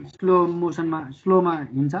स्लोमा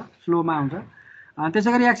हिँड्छ, स्लोमा आउँछ।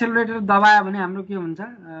 त्यसै गरी एक्सेलरेटर दबायो भने हाम्रो के हुन्छ,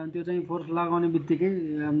 त्यो चाहिँ फोर्स लगाउने बित्तिकै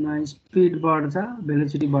स्पिड बढ्छ,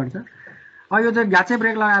 भेलोसिटी बढ्छ। यो चाहिँ घ्याचे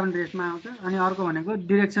ब्रेक लगायो भने रेस्टमा आउँछ। अनि अर्को भनेको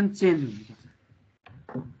डिरेक्सन चेन्ज हुनसक्छ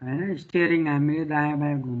होइन, स्टियरिङ हामीले दायाँ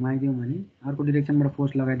बायाँ घुमाइदियौँ भने, अर्को डिरेक्सनबाट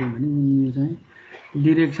फोर्स लगाइदियौँ भने यो चाहिँ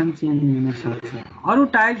डिरेक्सन चेन्ज हुनसक्छ। अरू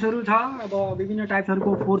टाइप्सहरू छ, अब विभिन्न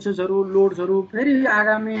टाइप्सहरूको फोर्सेसहरू, लोड्सहरू फेरि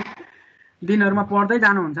आगामी दिनहरूमा पढ्दै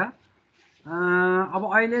जानुहुन्छ। अब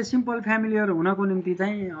अहिले सिम्पल फ्यामिलियर हुनको निम्ति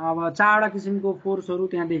चाहिँ अब 4वटा किसिमको फोर्सहरू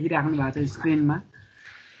त्यहाँ देखिराख्नु भएको छ स्क्रिनमा।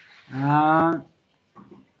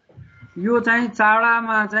 यो चाहिँ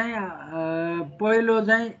 4वटामा चाहिँ पहिलो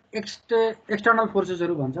चाहिँ एक्सटर्नल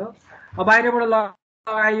फोर्सेसहरू भन्छ। अब बाहिरबाट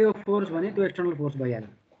लगाइयो फोर्स भने त्यो एक्सटर्नल फोर्स भइहाल्यो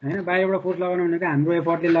होइन। बाहिरबाट फोर्स लगाउनु भनेको हाम्रो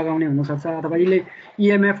एफर्टले लगाउने हुनसक्छ, अथवा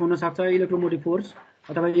इएमएफ हुनसक्छ, इलेक्ट्रोमोटिभ फोर्स,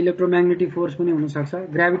 अथवा इलेक्ट्रोम्याग्नेटिक फोर्स पनि हुनसक्छ,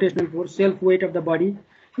 gravitational force, self weight of the body.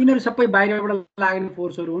 यिनीहरू सबै बाहिरबाट लाग्ने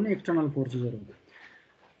फोर्सहरू हुन्, एक्सटर्नल फोर्सेसहरू।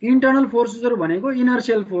 इन्टर्नल फोर्सेसहरू भनेको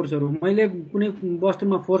इनर्सियल फोर्सहरू। मैले कुनै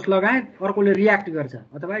वस्तुमा फोर्स लगाएँ, अर्कोले रियाक्ट गर्छ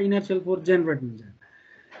अथवा इनर्सियल फोर्स जेनेरेट हुन्छ,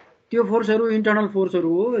 त्यो फोर्सहरू इन्टर्नल फोर्सहरू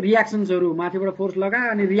हो। रियाक्सन्सहरू, माथिबाट फोर्स लगाए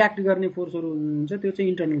अनि रियाक्ट गर्ने फोर्सहरू हुन्छ, त्यो चाहिँ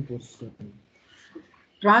इन्टर्नल फोर्स।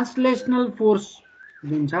 ट्रान्सलेसनल फोर्स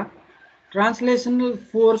जुन छ, ट्रान्सलेसनल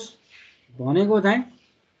फोर्स भनेको चाहिँ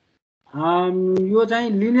यो चाहिँ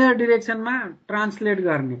लिनियर डिरेक्सनमा ट्रान्सलेट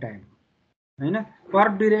गर्ने टाइम होइन,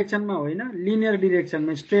 कर्भ डिरेक्सनमा होइन, लिनियर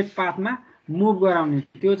डिरेक्सनमा स्ट्रेट पाथमा मुभ गराउने।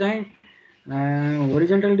 त्यो चाहिँ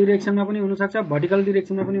होरिजेन्टल डिरेक्सनमा पनि हुनसक्छ, भर्टिकल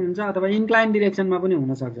डिरेक्सनमा पनि हुन्छ, अथवा इन्क्लाइन डिरेक्सनमा पनि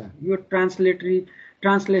हुनसक्छ। यो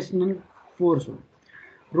ट्रान्सलेसनल फोर्स हो।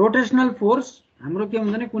 रोटेसनल फोर्स हाम्रो के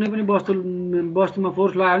हुन्छ भने कुनै पनि वस्तुमा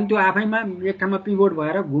फोर्स लगायो भने त्यो आफैमा एक ठाउँमा पिभोट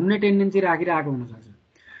भएर घुम्ने टेन्डेन्सी राखिरहेको हुनसक्छ,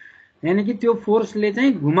 यानि कि त्यो फोर्सले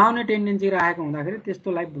चाहिँ घुमाउने टेन्डेन्सी राखेको हुँदाखेरि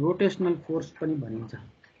त्यस्तोलाई रोटेसनल फोर्स पनि भनिन्छ।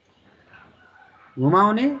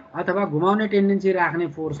 घुमाउने अथवा घुमाउने टेन्डेन्सी राख्ने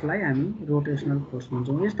फोर्सलाई हामी रोटेसनल फोर्स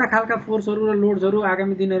भन्छौँ। यस्ता खालका फोर्सहरू र लोड्सहरू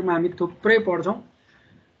आगामी दिनहरूमा हामी थुप्रै पढ्छौँ।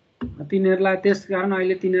 तिनीहरूलाई त्यसकारण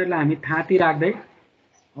अहिले तिनीहरूलाई हामी थाती राख्दै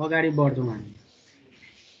अगाडि बढ्छौँ। हामी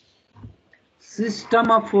सिस्टम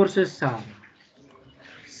अफ फोर्सेस छ।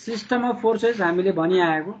 सिस्टम अफ फोर्सेस हामीले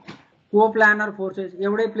भनिआएको कोप्लानर फोर्सेस,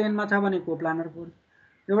 एउटै प्लेनमा छ भने कोप्लानर फोर्स,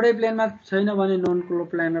 एउटै प्लेनमा छैन भने नन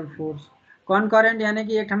कोप्लानर फोर्स। कन्करेन्ट यानी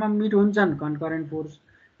कि एक ठाउँमा मिट हुन्छन् कन्करेन्ट फोर्स,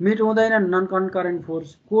 मिट हुँदैनन् नन कन्करेन्ट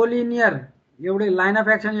फोर्स। कोलिनियर एउटै लाइन अफ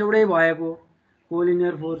एक्सन एउटै भएको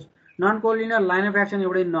collinear force, non collinear line of action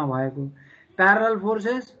एउटै नभएको। प्यारलल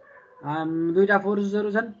फोर्सेस, दुईटा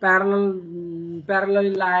फोर्सेसहरू छन्,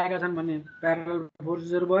 प्यारलली लागेका छन् भने प्यारलल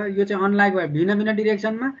फोर्सेसहरू भयो। यो चाहिँ अनलाइक भयो, भिन्न भिन्न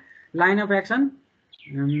डिरेक्सनमा लाइन अफ एक्सन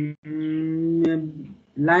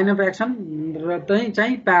र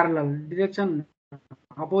चाहिँ प्यारलल, डिरेक्सन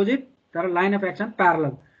अपोजिट तर लाइन अफ एक्सन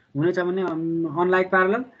प्यारलल हुनेछ भने अनलाइक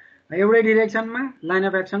प्यारलल। एउटै डिरेक्सनमा लाइन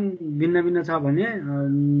अफ एक्सन भिन्न भिन्न छ भने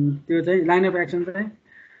त्यो चाहिँ लाइन अफ एक्सन चाहिँ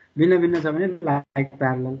भिन्न भिन्न छ भने लाइक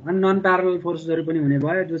प्यारलल। अनि नन प्यारलल फोर्सेसहरू पनि हुने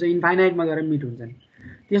भयो जो चाहिँ इन्फाइनाइटमा गएर मिट हुन्छन्।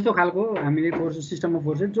 त्यस्तो खालको हामीले फोर्सेस, सिस्टम अफ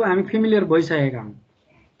फोर्सेस जो हामी फेमिलियर भइसकेका हौँ।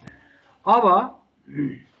 अब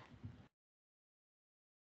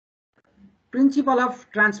प्रिन्सिपल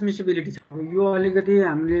अफ ट्रान्समिसिबिलिटी छ। यो अलिकति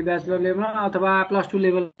हामीले ब्याचलर लेभलमा अथवा +2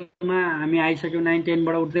 लेभलमा हामी आइसक्यौँ। 9,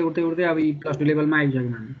 10बाट उठ्दै उठ्दै उठ्दै अब +2 लेभलमा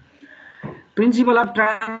आइसक्यौँ हामी। प्रिन्सिपल अफ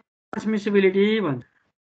ट्रान्समिसिबिलिटी भन्छ।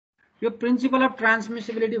 यो प्रिन्सिपल अफ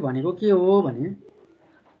ट्रान्समिसिबिलिटी भनेको के हो भने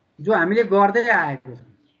जो हामीले गर्दै आएको छौँ,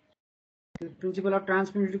 प्रिन्सिपल अफ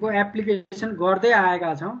ट्रान्समिसिबिलिटीको एप्लिकेसन गर्दै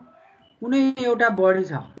आएका छौँ। कुनै एउटा बडी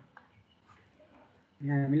छ,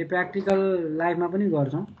 यहाँ हामीले प्र्याक्टिकल लाइफमा पनि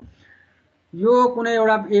गर्छौँ। यो कुनै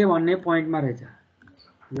एउटा ए भन्ने पोइन्टमा रहेछ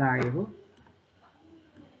लागेको,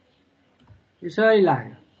 यसरी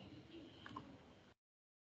लाग्यो,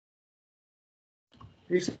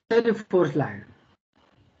 यसरी फोर्स लाग्यो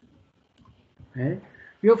है।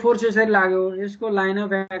 यो फोर्स यसरी लाग्यो, यसको लाइन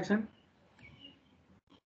अफ एक्सन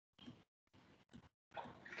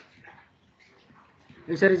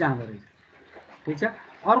यसरी जाँदो रहेछ, ठिक छ।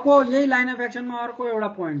 अर्को यही लाइन अफ एक्सनमा अर्को एउटा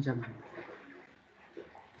पोइन्ट छ,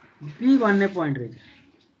 बी भन्ने पोइन्ट रहेछ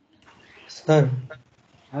सर।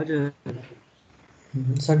 हजुर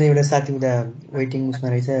सर एउटा साथी उता वेटिङ उसमा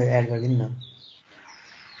रहेछ, एड गरिदिनु न।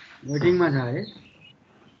 वेटिङमा छ है?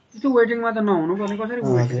 त्यस्तो वेटिङमा त नहुनु पर्ने, कसरी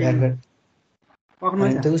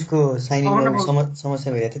त उसको साइन इन गर्नु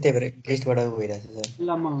समस्या भइरहेको थियो, त्यही भएर लिस्टबाट भइरहेको छ सर। ल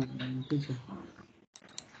म ठिक छ,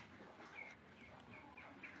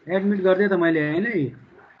 एडमिट गरिदिएँ त मैले होइन है,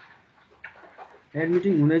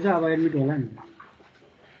 एडमिटिङ हुँदैछ, अब एडमिट होला नि।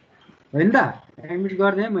 होइन त एडमिट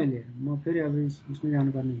गर्दै मैले म फेरि अब उसमा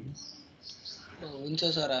जानुपर्ने हुन्छ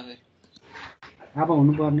सर अब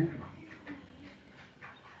हुनुपर्ने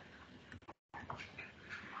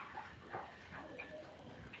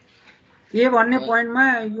ए भन्ने पोइन्टमा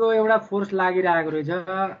यो एउटा फोर्स लागिरहेको रहेछ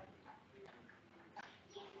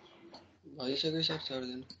भइसक्यो सर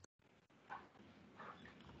सर्जन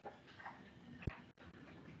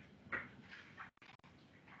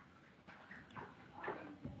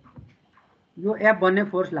यो एफ भन्ने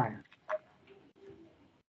फोर्स लाग्यो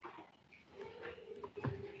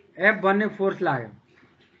एफ भन्ने फोर्स लाग्यो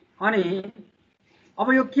अनि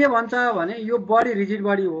अब यो के भन्छ भने यो बडी रिजिड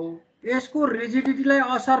बडी हो यसको रिजिडिटीलाई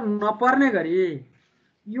असर नपर्ने गरी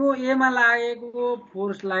यो एमा लागेको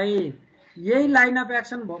फोर्सलाई यही लाइन अफ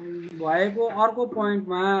एक्सन भएको अर्को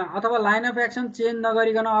पोइन्टमा अथवा लाइन अफ एक्सन चेन्ज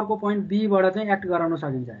नगरिकन अर्को पोइन्ट बी बाट चाहिँ एक्ट गराउन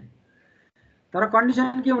सकिन्छ तर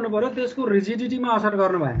कन्डिसन के हुनु पर्यो त्यसको रिजिडिटीमा असर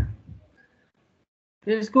गर्नु भएन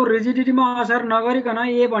त्यसको रिजिडिटीमा असर नगरिकन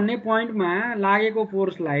ए भन्ने पोइन्टमा लागेको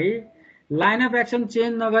फोर्सलाई लाइन अफ एक्सन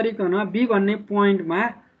चेन्ज नगरिकन बी भन्ने पोइन्टमा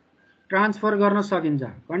ट्रान्सफर गर्न सकिन्छ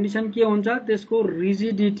कन्डिसन के हुन्छ त्यसको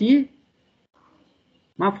रिजिडिटीमा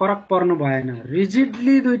फरक पर्नु भएन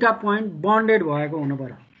रिजिडली दुईटा पोइन्ट बन्डेड भएको हुनु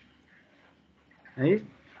पर्यो है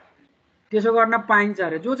त्यसो गर्न पाइन्छ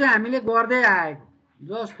अरे जो चाहिँ हामीले गर्दै आएको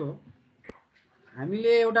जस्तो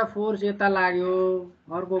हामीले एउटा फोर्स यता लाग्यो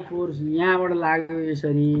अर्को फोर्स यहाँबाट लाग्यो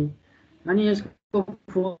यसरी अनि यसको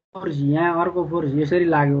फोर्स यहाँ अर्को फोर्स यसरी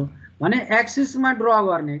लाग्यो भने एक्सिसमा ड्र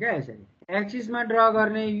गर्ने क्या यसरी एक्सिसमा ड्र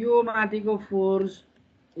गर्ने यो माथिको फोर्स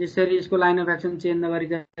यसरी यसको लाइन अफ एक्सन चेन्ज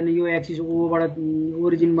नगरिकन यो एक्सिस ओबाट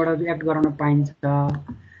ओरिजिनबाट एक्ट गराउन पाइन्छ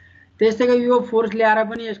त्यस्तै यो फोर्स ल्याएर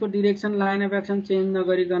पनि यसको direction line of action change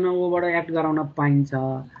नगरिकन ओबाट एक्ट गराउन पाइन्छ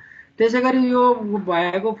त्यसैगरी यो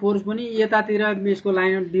भएको फोर्स पनि यतातिर यसको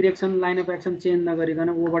line direction line of action change नगरिकन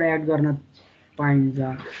ओबाट एक्ट गर्न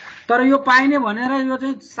पाइन्छ तर यो पाइने भनेर यो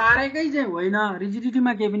चाहिँ सारेकै चाहिँ होइन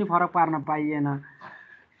रिजिडिटीमा केही पनि फरक पार्न पाइएन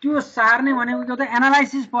त्यो सार्ने भनेको त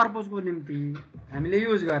एनालाइसिस पर्पजको निम्ति हामीले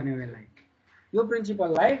युज गर्ने हो यसलाई यो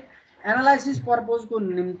प्रिन्सिपललाई एनालाइसिस पर्पजको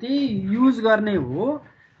निम्ति युज गर्ने हो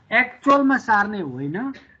एक्चुअलमा सार्ने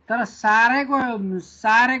होइन तर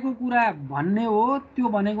सारेको कुरा भन्ने हो त्यो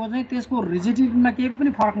भनेको चाहिँ त्यसको रिजिडिटीमा केही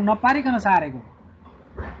पनि फरक नपारिकन सारेको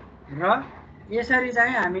र यसरी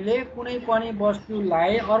चाहिँ हामीले कुनै पनि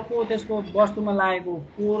वस्तुलाई अर्को त्यसको वस्तुमा लागेको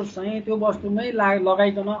फोर्स चाहिँ त्यो वस्तुमै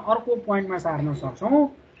लगाइकन अर्को पोइन्टमा सार्न सक्छौं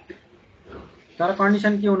तर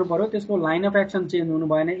कन्डिसन के हुनु पर्यो त्यसको लाइन अफ एक्सन चेन्ज हुनु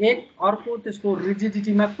भएन एक अर्को त्यसको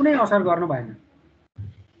रिजिडिटीमा कुनै असर गर्नु भएन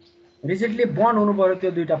रिजिडली बन्ड हुनु पर्यो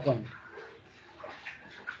त्यो दुईटा पोइन्ट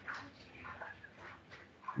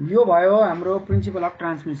यो भयो हाम्रो प्रिन्सिपल अफ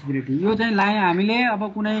ट्रान्समिसिबिलिटी यो चाहिँ हामीले अब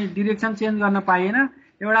कुनै डिरेक्सन चेन्ज गर्न पाइएन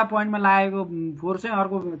एउटा पोइन्टमा लागेको फोर्स चाहिँ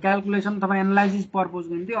अर्को क्याल्कुलेसन अथवा एनालाइसिस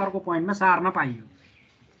पर्पजको निम्ति अर्को पोइन्टमा सार्न पाइयो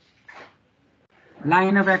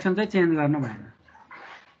लाइन अफ एक्सन चाहिँ चेन्ज गर्न भएन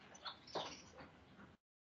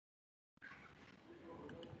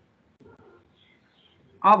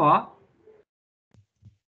अब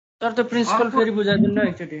सर त्यो प्रिन्सिपल फेरि बुझाइदिनु न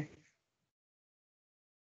एकचोटि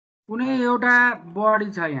कुनै एउटा बडी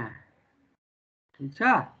छ यहाँ ठीक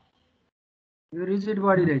छ यो रिजिड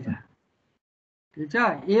बडी रहेछ ठीक छ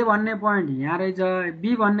ए भन्ने पोइन्ट यहाँ रहेछ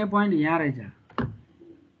बी भन्ने पोइन्ट यहाँ रहेछ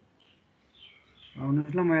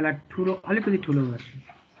आउनुहोस् ल म यसलाई ठुलो अलिकति ठुलो गर्छु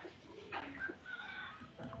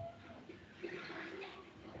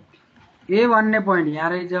ए भन्ने पोइन्ट यहाँ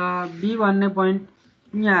रहेछ बी भन्ने पोइन्ट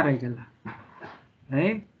यहाँ रहेछ ल है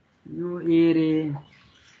यो ए रे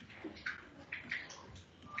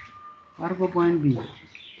अर्को पोइन्ट बी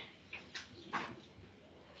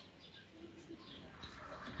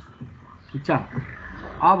ठीक छ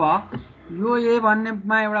अब यो ए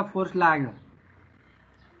भन्नेमा एउटा फोर्स लाग्यो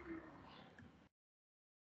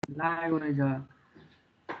रहेछ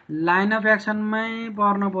लाइन अफ एक्सनमै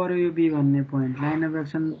पर्न पर्यो यो बी भन्ने point line of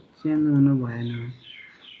action change हुनु भएन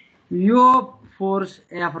यो फोर्स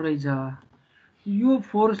एफ रहेछ यो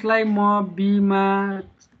फोर्सलाई म बीमा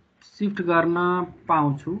शिफ्ट गर्न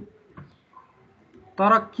पाउँछु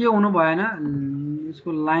तर के हुनु भएन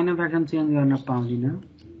यसको लाइन अफ एक्सन चेन्ज गर्न पाउँदिन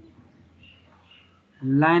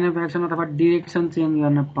लाइन अफ एक्सन अथवा डिरेक्सन चेन्ज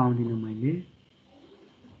गर्न पाउँदिन मैले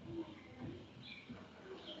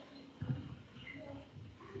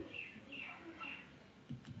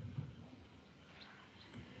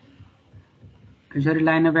यसरी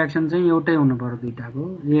लाइन अफ एक्सन चाहिँ एउटै हुनु पर्यो दुईटाको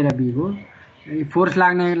ए र बी को फोर्स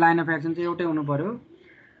लाग्ने लाइन अफ एक्सन चाहिँ एउटै हुनु पर्यो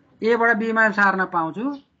ए बाट बी मा सार्न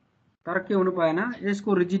पाउँछु तर के हुनु भएन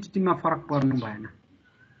यसको रिजिडिटीमा फरक पर्नु भएन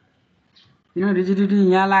किन रिजिडिटी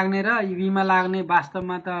यहाँ लाग्ने र इभीमा लाग्ने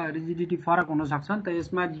वास्तवमा त रिजिडिटी फरक हुन सक्छ नि त।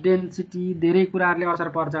 यसमा डेन्सिटी धेरै कुराहरूले असर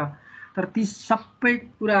पर्छ। तर ती सबै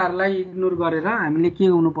कुराहरूलाई इग्नोर गरेर हामीले के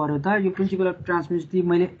हुनु पर्यो त, यो प्रिन्सिपल अफ ट्रान्समिसिभिटी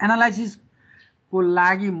मैले एनालाइसिसको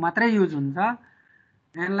लागि मात्रै युज हुन्छ,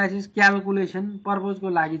 एनालाइसिस क्यालकुलेसन पर्पजको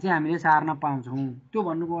लागि चाहिँ हामीले सार्न पाउँछौँ। त्यो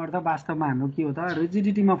भन्नुको अर्थ वास्तवमा हाम्रो के हो त,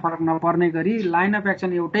 रिजिडिटीमा फरक नपर्ने गरी लाइन अफ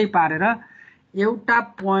एक्सन एउटै पारेर एउटा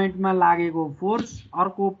पोइन्टमा लागेको फोर्स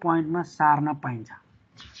अर्को पोइन्टमा सार्न पाइन्छ,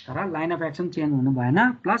 तर लाइन अफ एक्सन चेन्ज हुनु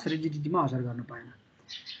भएन, प्लस रिजिडिटीमा असर गर्नु भएन।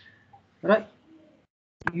 र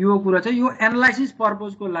यो कुरा चाहिँ यो एनालाइसिस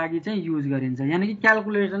पर्पजको लागि चाहिँ युज गरिन्छ, यानि कि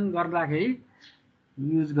क्यालकुलेसन गर्दाखेरि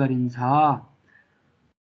युज गरिन्छ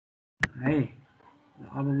है।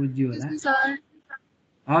 अब बुझ्यो होला। सर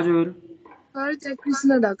हजुर सर चाहिँ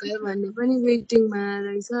कृष्ण ढकाल भन्ने पनि वेटिङमा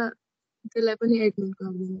रहेछ, त्यसलाई पनि एडमिट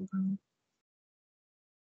गरिदिनु पर्यो।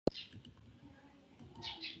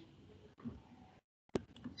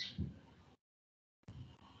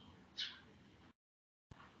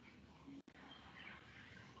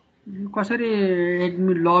 कसरी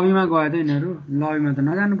एडमिट लबीमा गयो त यिनीहरू? लबीमा त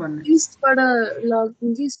नजानु पर्ने।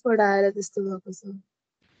 लिस्टबाट आएर त्यस्तो भएको छ।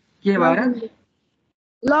 के भएर?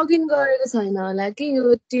 लगइन गरेको छैन होला कि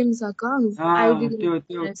यो टिम्स अकाउन्ट आइडी त्यो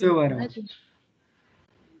भएर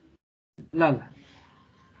ल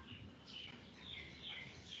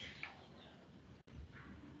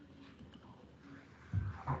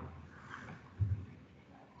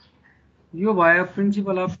यो भयो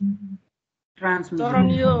प्रिन्सिपल अफ ट्रान्समिसन। तर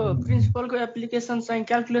नि यो प्रिन्सिपलको एप्लिकेसन चाहिँ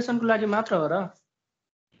क्याल्कुलेसनको लागि मात्र हो र?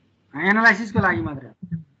 एनालाइसिसको लागि मात्र।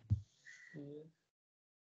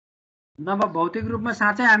 नभए भौतिक रूपमा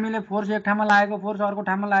साँच्चै हामीले फोर्स एक ठाउँमा लागेको फोर्स अर्को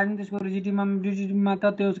ठाउँमा लाग्यो त्यसको रिजिडिटीमा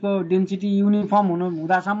त त्यसको डेन्सिटी युनिफर्म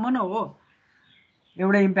हुँदासम्म न हो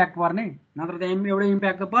एउटै इम्प्याक्ट पर्ने, नत्र त एउटै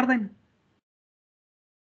इम्प्याक्ट त पर्दैन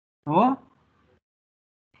हो।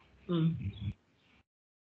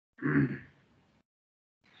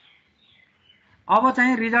 अब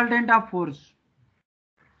चाहिँ रिजल्टेन्ट अफ फोर्स।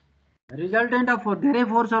 धेरै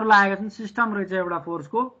फोर्सहरू लागेका छन्, सिस्टम रहेछ एउटा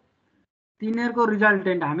फोर्सको, तिनीहरूको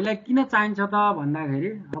रिजल्टेन्ट हामीलाई किन चाहिन्छ त भन्दाखेरि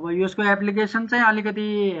अब यसको एप्लिकेसन चाहिँ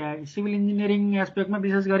अलिकति सिभिल इन्जिनियरिङ एस्पेक्टमा,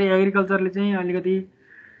 विशेष गरी एग्रिकल्चरले चाहिँ अलिकति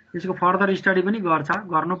यसको फर्दर स्टडी पनि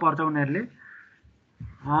गर्नुपर्छ उनीहरूले।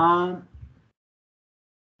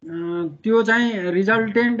 त्यो चाहिँ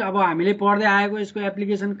रिजल्टेन्ट अब हामीले पढ्दै आएको यसको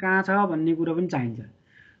एप्लिकेसन कहाँ छ भन्ने कुरो पनि चाहिन्छ।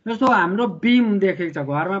 जस्तो हाम्रो बिम देखेको छ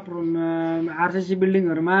घरमा, आरसिसी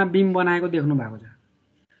बिल्डिङहरूमा बिम बनाएको देख्नु भएको छ।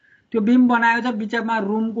 त्यो बिम बनाएको छ, बिचमा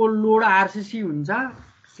रुमको लोड आरसिसी हुन्छ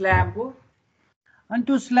स्ल्याबको, अनि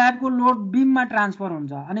त्यो स्ल्याबको लोड बिममा ट्रान्सफर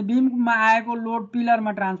हुन्छ, अनि बिममा आएको लोड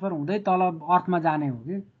पिलरमा ट्रान्सफर हुँदै तल अर्थमा जाने हो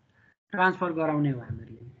कि ट्रान्सफर गराउने हो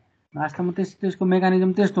हामीहरूले। वास्तवमा त्यसको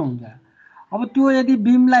मेकानिजम त्यस्तो हुन्छ। अब त्यो यदि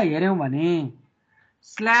बिमलाई हेऱ्यौँ भने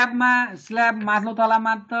स्ल्याब माथिल्लो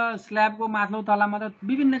तलामा त स्ल्याबको माथिल्लो तलामा त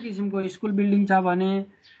विभिन्न किसिमको स्कुल बिल्डिङ छ भने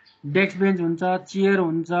डेस्क बेन्च हुन्छ, चेयर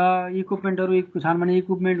हुन्छ, इक्विपमेन्टहरू छन् भने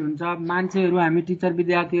इक्विपमेन्ट हुन्छ, मान्छेहरू हामी टिचर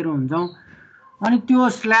विद्यार्थीहरू हुन्छौँ, अनि त्यो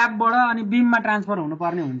स्ल्याबबाट अनि बिममा ट्रान्सफर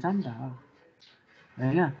हुनुपर्ने हुन्छ नि त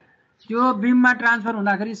होइन। त्यो बिममा ट्रान्सफर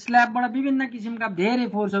हुँदाखेरि स्ल्याबबाट विभिन्न किसिमका धेरै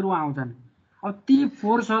फोर्सहरू आउँछन्। अब ती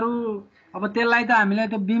फोर्सहरू अब त्यसलाई त हामीलाई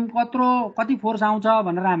त्यो बिम कति फोर्स आउँछ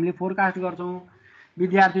भनेर हामीले फोरकास्ट गर्छौँ।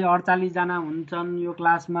 विद्यार्थी 48 जना हुन्छन् यो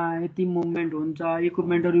क्लासमा, यति मुभमेन्ट हुन्छ,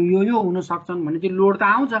 इक्विपमेन्टहरू यो हुन सक्छन् भने त्यो लोड त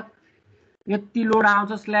आउँछ, यति लोड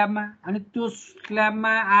आउँछ स्ल्याबमा, अनि त्यो स्ल्याबमा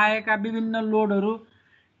आएका विभिन्न लोडहरू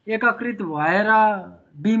एकत्रित भएर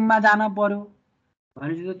बिममा जान पर्यो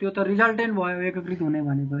भनेपछि त त्यो त रिजल्टेन्ट भयो। एकत्रित हुने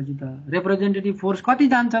भनेपछि त रिप्रेजेन्टेटिभ फोर्स कति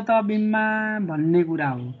जान्छ त बिममा भन्ने कुरा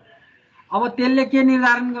हो। अब त्यसले के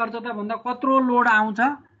निर्धारण गर्छ त भन्दा कत्रो लोड आउँछ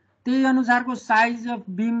त्यही अनुसारको साइज अफ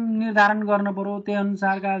बिम निर्धारण गर्न पर्यो, त्यही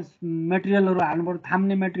अनुसारका मेटेरियलहरू हाल्नु पर्यो,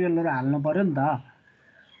 थाम्ने मेटेरियलहरू हाल्नु पर्यो नि त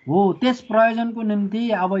हो। त्यस प्रयोजनको निम्ति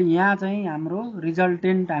अब यहाँ चाहिँ हाम्रो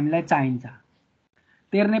रिजल्टेन्ट हामीलाई चाहिन्छ।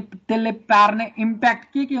 त्यसले पार्ने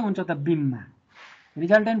इम्प्याक्ट के हुन्छ त बिममा।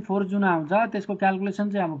 रिजल्टेन्ट फोर्स जुन आउँछ त्यसको क्याल्कुलेसन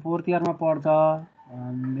चाहिँ अब 4th इयरमा पढ्छ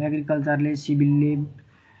एग्रिकल्चरले, सिभिलले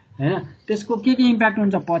होइन। त्यसको के इम्प्याक्ट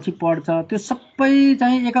हुन्छ पछि पढ्छ। त्यो सबै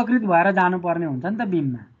चाहिँ एकत्रित भएर जानुपर्ने हुन्छ नि त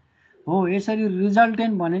बिममा हो। यसरी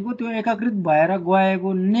रिजल्टेन्ट भनेको त्यो एकत्रित भएर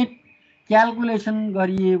गएको नेट क्याल्कुलेसन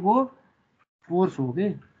गरिएको फोर्स हो कि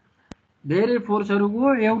धेरै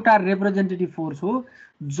फोर्सहरूको एउटा रिप्रेजेन्टेटिभ फोर्स हो,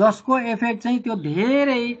 जसको इफेक्ट चाहिँ त्यो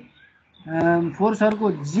धेरै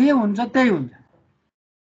फोर्सहरूको जे हुन्छ त्यही हुन्छ।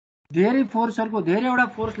 धेरै फोर्सहरूको धेरैवटा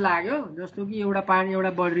फोर्स लाग्यो, जस्तो कि एउटा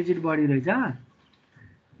रिजिड बडी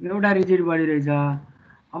रहेछ,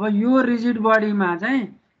 अब यो रिजिड बडीमा चाहिँ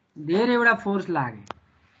धेरैवटा फोर्स लाग्यो।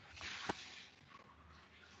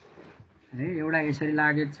 है एउटा यसरी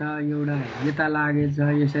लागेछ एउटा यता लागेछ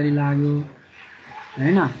यसरी लाग्यो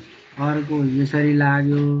हैन अर्को यसरी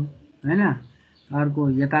लाग्यो हैन अर्को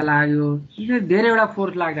यता लाग्यो यो धेरैवटा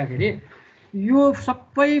फोर्स लाग्दाखेरि यो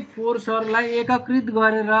सबै फोर्सहरुलाई एकीकृत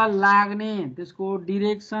गरेर लाग्ने त्यसको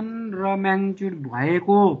डाइरेक्सन र म्याग्निट्युड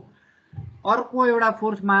भएको अर्को एउटा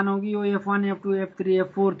फोर्स मानौ कि यो F1 F2 F3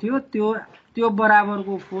 F4 थियो त्यो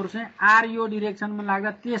बराबरको फोर्स चाहिँ आर यो डाइरेक्सनमा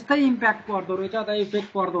लाग्दा त्यस्तै इम्प्याक्ट पर्दो रहेछ अथवा इफेक्ट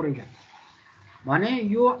पर्दो रहेछ भने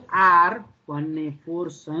यो आर भन्ने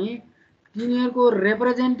फोर्स चाहिँ तिनीहरुको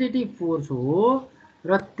रिप्रेजेन्टेटिभ फोर्स हो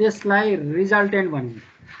र त्यसलाई रिजल्टेन्ट भनिन्छ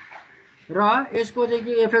र यसको चाहिँ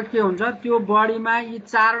के इफेक्ट के हुन्छ त्यो बडीमा यी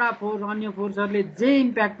चारवटा फोर्स अन्य फोर्सहरुले जे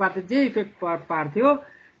इम्प्याक्ट पार्थ्यो जे इफेक्ट पार्थ्यो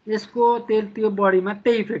यसको त्यो बडीमा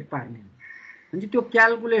त्यही इफेक्ट पार्ने हुन्छ त्यो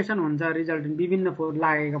क्याल्कुलेसन हुन्छ रिजल्टेन्ट विभिन्न फोर्स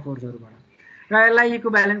लागेका फोर्सहरुबाट र यसलाई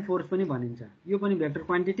इक्विभ्यालेन्ट फोर्स पनि भनिन्छ यो पनि vector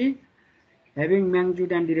quantity having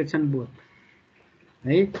magnitude and direction both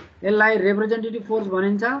है यसलाई रिप्रेजेन्टेटिभ फोर्स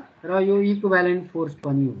भनिन्छ र यो इक्विभ्यालेन्ट फोर्स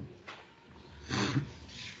पनि हो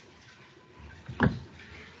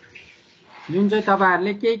जुन चाहिँ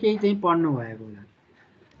तपाईहरुले केही चाहिँ पढ्नु भएको होला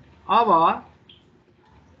अब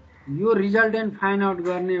यो रिजल्टेन्ट फाइन्ड आउट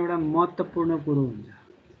गर्ने एउटा महत्त्वपूर्ण कुरो हुन्छ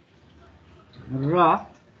र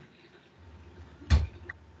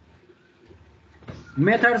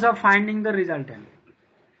methods of finding the resultant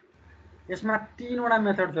यसमा तीनवटा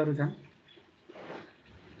मेथड्सहरु छन्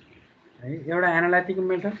है एउटा एनालाइटिकल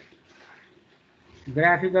मेथड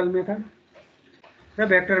ग्राफिकल मेथड र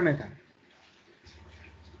भेक्टर मेथड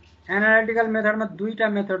एनालिटिकल मेथडमा दुईटा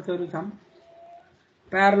मेथड्सहरु छन्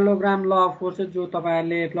प्यारालोग्राम ल अफ फोर्सेस जो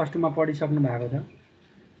तपाईहरुले प्लस 2 मा पढिसक्नु भएको छ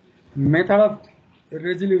मेथड अफ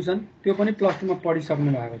रेजोल्युसन त्यो पनि प्लस 2 मा पढिसक्नु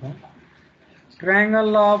भएको छ ट्रायंगल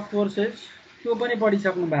ल अफ फोर्सेस त्यो पनि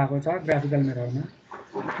पढिसक्नु भएको छ graphical मेथडमा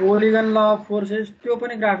polygon law of forces त्यो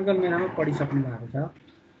पनि ग्राफिकल मेथडमा पढिसक्नु भएको छ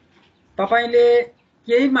तपाईले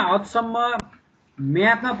केहीमा हदसम्म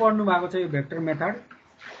म्याथमा पढ्नु भएको छ यो भेक्टर मेथड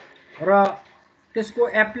र त्यसको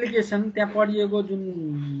एप्लिकेसन त्यहाँ पढिएको जुन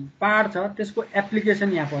पार्ट छ त्यसको एप्लिकेसन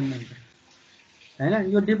यहाँ पढ्नुहुन्छ हैन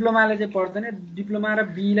यो डिप्लोमाले चाहिँ पढ्दैन डिप्लोमा र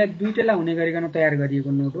बी लाई दुईटैलाई हुने गरिकन तयार गरिएको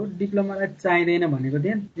नोट हो डिप्लोमालाई चाहिदैन भनेको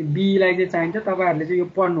थिएँ बी लाई चाहिँ चाहिन्छ तपाईहरुले चाहिँ यो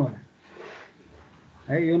पढ्नु होला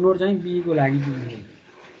है यो नोट चाहिँ बी को लागि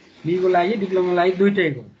डिप्लोमा लागि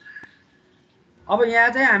दुईटैको अब यहाँ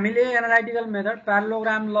चाहिँ हामीले analytical method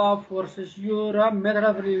प्यारालोग्राम law of forces यो र मेथड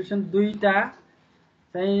अफ रेजोल्युसन दुईटा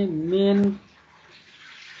चाहिँ मेन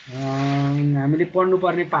हामीले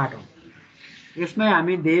पढ्नुपर्ने पार्ट हो यसमै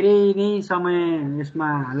हामी धेरै नै समय यसमा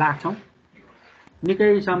लाग्छौं निकै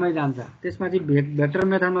समय जान्छ त्यसमा चाहिँ भेक्टर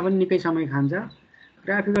मेथडमा पनि निकै समय खान्छ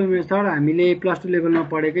ग्राफिकल मेथड हामीले प्लस 2 लेभलमा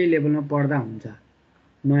पढेकै लेभलमा पढ्दा हुन्छ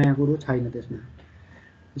नयाँ कुरो छैन त्यसमा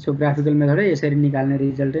यसो ग्राफिकल मेथड यसरी निकाल्ने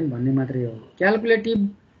रिजल्टेन्ट भन्ने मात्रै हो क्याल्कुलेटिभ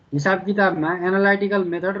हिसाब किताबमा एनालाइटिकल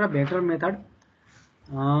मेथड र भेक्टर मेथड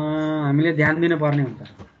हामीले ध्यान दिनुपर्ने हुन्छ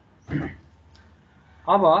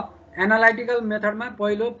अब एनालाइटिकल मेथडमा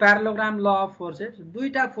पहिलो प्यारालोग्राम ल अफ फोर्सेस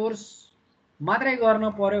दुईटा फोर्स मात्रै गर्न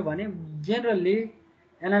पर्यो भने जेनरली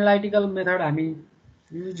एनालाइटिकल मेथड हामी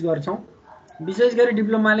युज गर्छौं विशेष गरी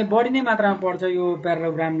डिप्लोमाले बढी नै मात्रामा पढ्छ यो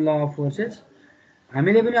प्यारालोग्राम ल अफ फोर्सेस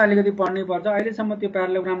हामीले पनि अलिकति पढ्नै पर्छ अहिलेसम्म त्यो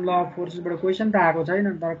प्यारालोग्राम ल अफ फोर्सेसबाट क्वेशन त आएको छैन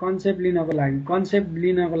तर कन्सेप्ट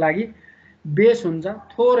लिनको लागि बेस हुन्छ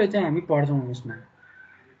थोरै चाहिँ हामी पढ्छौं यसमा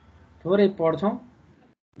थोरै पढ्छौं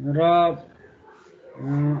र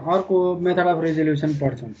अर्को मेथड अफ रेजोल्युसन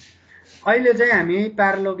पढ्छौं अहिले चाहिँ हामी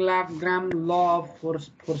प्यारालोग्राम ल अफ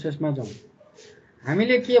फोर्सेसमा जाउँ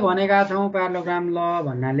हामीले के भनेका छौं प्यारालोग्राम ल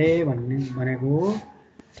भनेको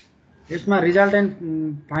यसमा रिजल्टेन्ट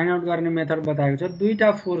फाइन्ड आउट गर्ने मेथड बताएको छ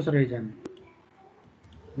दुईटा फोर्स रहेछन्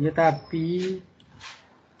यता पी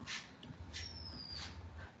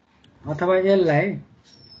अथवा यसलाई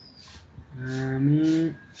हामी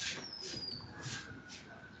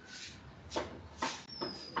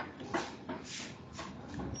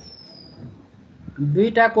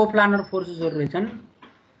दुईटा कोप्लानर फोर्सेसहरु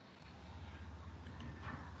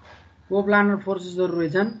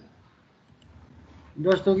रहेछन्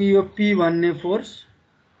जस्तो कि यो P भन्ने फोर्स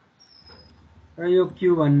र यो Q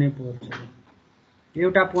भन्ने फोर्स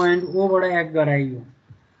एउटा पोइन्ट O बाट एक्ट गराइयो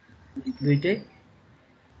दुईटै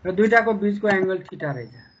र दुईटाको बीचको एंगल थीटा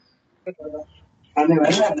रहेछ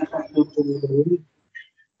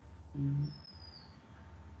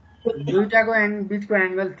दुईटाको बीचको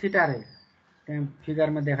एंगल थीटा रहेछ त्यहाँ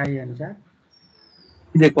फिगरमा देखाइए अनुसार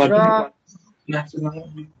के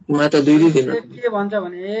भन्छ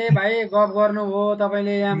भने ए भाइ गफ गर्नु हो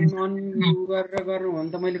तपाईले यहाँ गरेर गर्नु हो भने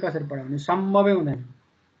त मैले कसरी पढाउने सम्भवै हुँदैन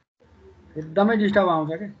एकदमै डिस्टर्ब आउँछ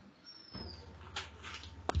के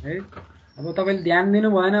है अब तपाईले ध्यान दिनु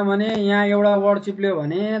भएन भने यहाँ एउटा वर्ड चिप्ल्यो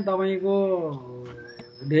भने तपाईको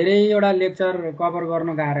धेरैवटा लेक्चर कभर गर्न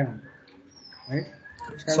गाह्रो हुन्छ है।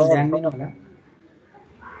 त्यसकारण ध्यान दिनु होला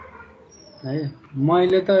है।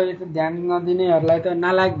 मैले त ध्यान नदिनेहरूलाई त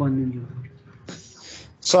नालायक भनिदिन्छु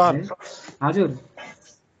सर। हजुर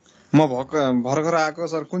म भर्खर आएको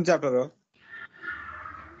सर, कुन च्याप्टर हो?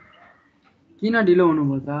 किन ढिलो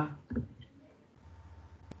हुनुभयो त?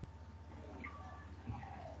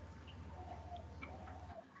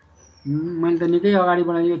 मैले त निकै अगाडि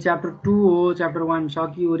बढाएँ। यो च्याप्टर 2 हो, च्याप्टर 1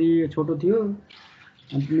 सकिओरी छोटो थियो।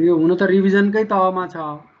 यो हुन त रिभिजनकै तहमा छ,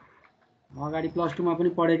 अगाडि प्लस 2 मा पनि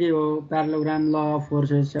पढेकै हो। प्यारालोग्राम, law of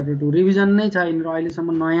forces chapter 2 revision नै छ। यिनीहरू अहिलेसम्म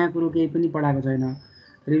नयाँ कुरो केही पनि पढाएको छैन,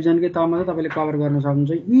 रिभिजनकै तहमा छ। तपाईँले कभर गर्न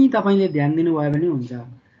सक्नुहुन्छ। यी तपाईँले ध्यान दिनुभयो भने हुन्छ।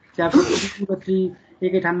 च्याप्टर 2 र 3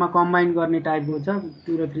 एकै ठाउँमा कम्बाइन गर्ने टाइपको छ।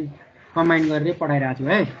 2 र 3 कम्बाइन गरेर पढाइरहेको छु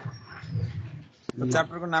है।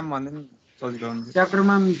 च्याप्टरको नाम भन्दिनु सजिलो हुन्छ।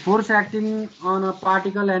 च्याप्टरमा force acting on a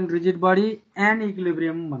particle and rigid body and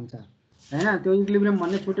equilibrium भन्छ हैन। त्यो इक्विलिब्रियम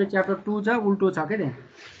भन्ने छुट्टै च्याप्टर 2 छ, उल्टो छ के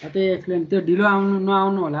त्यहाँ। त्यही एक्सप्लेन, त्यो ढिलो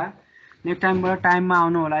नआउनु होला, नेक्स्ट टाइमबाट टाइममा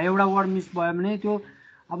आउनु होला। एउटा वर्ड मिस भयो भने त्यो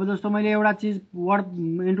अब जस्तो मैले एउटा चिज वर्ड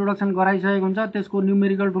इन्ट्रोडक्सन गराइसकेको हुन्छ, त्यसको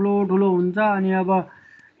न्युमेरिकल ठुलो ठुलो हुन्छ, अनि अब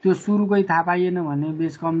त्यो सुरुकै थाहा पाइएन भने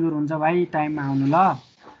बेस कमजोर हुन्छ भाइ। टाइममा आउनु ल।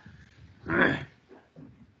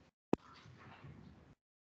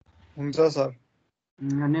 हुन्छ सर।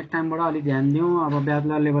 नेक्स्ट टाइमबाट अलिक ध्यान दिउँ। अब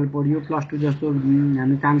ब्याचलर लेभल पढियो, प्लस 2 जस्तो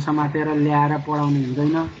हामी कान समातेर ल्याएर पढाउनु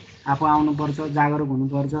हुँदैन। आफू आउनुपर्छ, जागरुक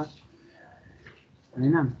हुनुपर्छ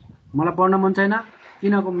हैन। मलाई पढ्न मन छैन,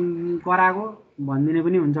 किन कराएको भनिदिने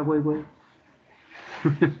पनि हुन्छ कोही कोही।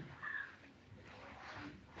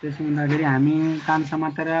 त्यसो हुँदाखेरि हामी कान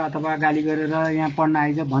समातेर अथवा गाली गरेर यहाँ पढ्न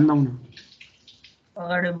आइज भन्दैनौँ।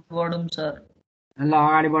 अगाडि बढौँ सर। ल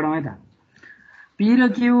अगाडि बढौँ है त। पी र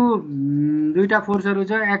क्यू दुईटा फोर्सहरू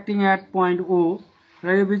छ एक्टिङ एट पोइन्ट ओ र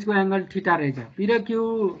यो बिचको एङ्गल थीटा रहेछ। पी र क्यू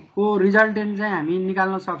को रिजल्टेन्ट चाहिँ हामी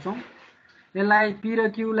निकाल्न सक्छौँ। यसलाई पी र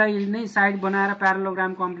क्यूलाई नै साइड बनाएर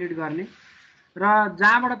प्यारालोग्राम कम्प्लिट गर्ने र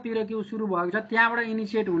जहाँबाट पी र क्यू सुरु भएको छ त्यहाँबाट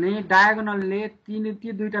इनिसिएट हुने डायगोनलले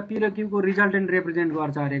ती दुईटा पी र क्यूको रिजल्टेन्ट रिप्रेजेन्ट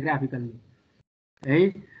गर्छ अरे ग्राफिकल्ली है।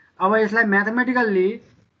 अब यसलाई म्याथमेटिकल्ली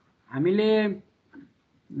हामीले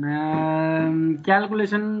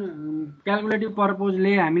क्यालकुलेटिभ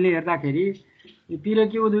पर्पोजले हामीले हेर्दाखेरि पी र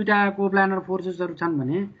क्यू दुईटा कोप्लानर फोर्सेसहरू छन्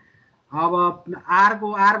भने अब आर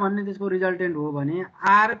भन्ने त्यसको रिजल्टेन्ट हो भने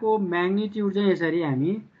आर को म्याग्निट्युड चाहिँ यसरी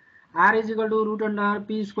हामी are is equal to root under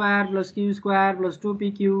P square plus Q square plus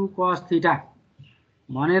 2pq cos theta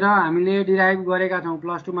भनेर हामीले डिराइभ गरेका छौँ।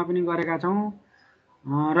 प्लस 2 मा पनि गरेका छौँ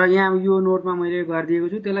र यहाँ यो नोटमा मैले गरिदिएको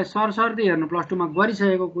छु। त्यसलाई सरसर्ती हेर्नु, प्लस 2 मा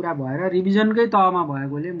गरिसकेको कुरा भएर रिभिजनकै तहमा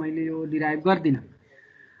भएकोले मैले यो डिराइभ गर्दिनँ।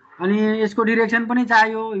 अनि यसको डिरेक्सन पनि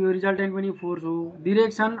चाहियो, यो रिजल्टेन्ट पनि फोर्स हो।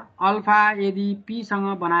 डिरेक्सन अल्फा यदि पी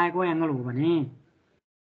सँग बनाएको एङ्गल हो भने,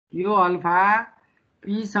 यो अल्फा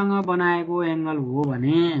पी सँग बनाएको एङ्गल हो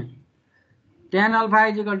भने tan alpha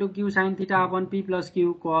is equal to Q sine theta upon P plus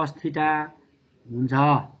Q cos theta हुन्छ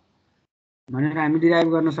भनेर हामी डिराइभ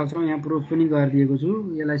गर्न सक्छौँ। यहाँ प्रुफ पनि गरिदिएको छु।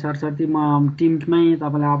 यसलाई सरसर्ती म टिम्समै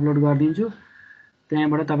तपाईँलाई अपलोड गरिदिन्छु,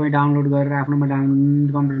 त्यहाँबाट तपाईँ डाउनलोड गरेर आफ्नोमा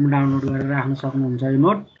कम्प्युटरमा डाउनलोड गरेर राख्न सक्नुहुन्छ यो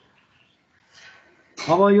नोट।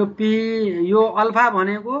 अब यो अल्फा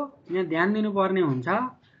भनेको यहाँ ध्यान दिनुपर्ने हुन्छ,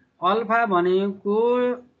 अल्फा भनेको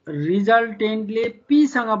रिजल्टेन्टले पी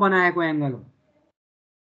सँग बनाएको एङ्गल हो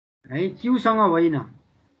है, क्यू सँग होइन।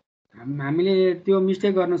 हामीले त्यो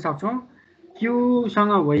मिस्टेक गर्न सक्छौँ, क्यू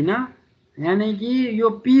सँग होइन। यानी कि यो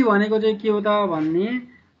पी भनेको चाहिँ के हो त भन्ने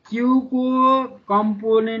क्यू को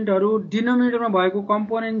कम्पोनेन्टहरू डिनोमिनेटरमा भएको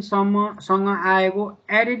कम्पोनेन्टसँग आएको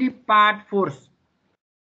एडिटिभ पार्ट फोर्स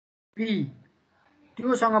पी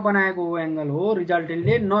त्योसँग बनाएको एङ्गल हो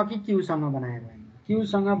रिजल्टेन्टले, न कि क्यूसँग बनाएको एङ्गल।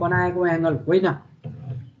 क्यूसँग बनाएको एङ्गल होइन,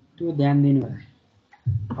 त्यो ध्यान दिनु होला।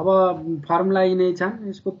 अब फर्मुला यिनै छन्,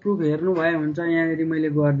 यसको प्रुफ हेर्नुभयो हुन्छ। यहाँनिर मैले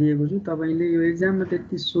गरिदिएको छु। तपाईँले यो एक्जाममा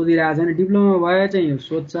त्यति सोधिरहेको छैन, डिप्लोमा भए चाहिँ यो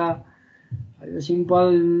सोध्छ। यो सिम्पल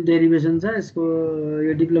डेरिभेसन छ, यसको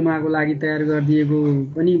यो डिप्लोमाको लागि तयार गरिदिएको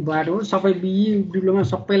पनि बाटो हो। सबै बिई डिप्लोमा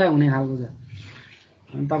सबैलाई हुने खालको छ।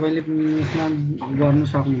 अनि तपाईँले यसमा गर्नु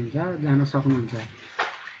सक्नुहुन्छ, जान सक्नुहुन्छ।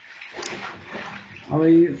 अब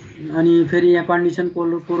अनि फेरि यहाँ कन्डिसन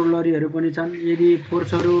कोरोलरीहरू पनि छन्। यदि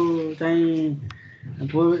फोर्सहरू चाहिँ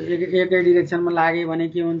एकै डिरेक्सनमा लागे भने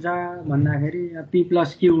के हुन्छ भन्दाखेरि पी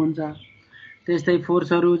प्लस क्यू हुन्छ। त्यस्तै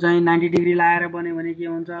फोर्सहरू चाहिँ 90 डिग्री लाएर बन्यो भने के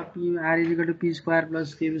हुन्छ, P R is equal to P square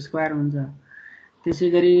plus Q square हुन्छ। त्यसै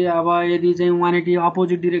गरी अब यदि चाहिँ 180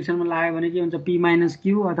 अपोजिट डिरेक्सनमा लाग्यो भने के हुन्छ, पी माइनस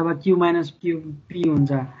क्यू अथवा क्यू माइनस क्यू पी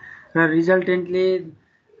हुन्छ। र रिजल्टेन्टले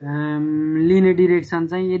लिने डिरेक्सन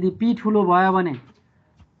चाहिँ यदि पी ठुलो भयो भने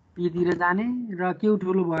पी तिर जाने र क्यू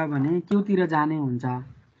ठुलो भयो भने क्यू तिर जाने हुन्छ।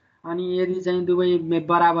 अनि यदि चाहिँ दुवै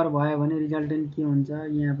बराबर भयो भने रिजल्टेन्ट के हुन्छ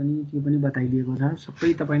यहाँ पनि त्यो पनि बताइदिएको छ।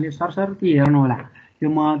 सबै तपाईले सरसर्ती हेर्नु होला। त्यो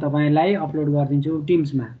म तपाईलाई अपलोड गरिदिन्छु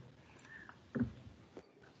टिम्समा।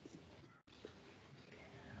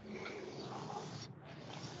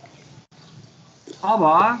 अब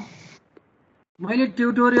मैले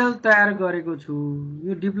ट्युटोरियल तयार गरेको छु।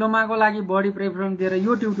 यो डिप्लोमाको लागि बढी प्रेफरेन्स दिएर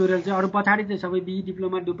यो ट्युटोरियल चाहिँ अरु पछाडी चाहिँ सबै बी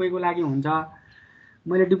डिप्लोमा दुवैको लागि हुन्छ।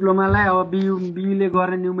 मैले डिप्लोमालाई अब बीले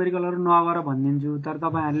गर्ने न्युमेरिकलहरु नगर भनिदिन्छु। तर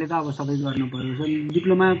तपाईहरुले त अब सबै गर्नु पर्यो। सो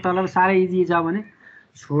डिप्लोमा तलब सारै इजी छ भने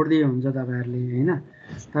छोड्दिए हुन्छ तपाईहरुले हैन।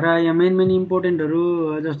 तर यहाँ मेन इम्पोर्टेन्टहरु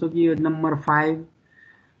जस्तो कि number 5,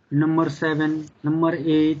 number 7, number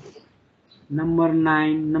 8, number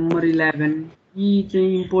 9, number 11 यी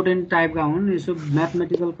चाहिँ इम्पोर्टेन्ट टाइपका हुन्। यसो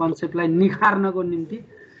म्याथमेटिकल कन्सेप्टलाई निखार्नको निम्ति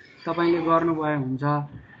तपाईले गर्नुभयो हुन्छ।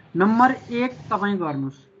 नम्बर 1 तपाई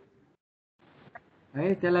गर्नुस्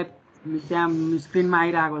है। त्यसलाई त्यहाँ स्क्रिनमा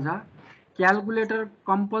आइराको छ। क्याल्कुलेटर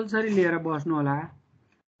कम्पल्सरी लिएर बस्नु होला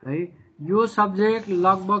है। यो सब्जेक्ट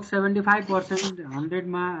लगभग 75% 100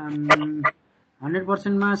 मा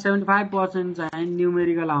 100% मा 75% चाहिँ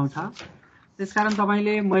न्युमेरिकल आउँछ। त्यसकारण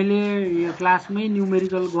तपाईले मैले यो क्लासमै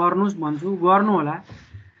न्युमेरिकल गर्नुस् भन्छु, गर्नु होला।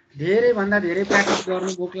 धेरै भन्दा धेरै प्र्याक्टिस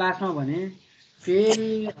गर्नुभयो क्लासमा भने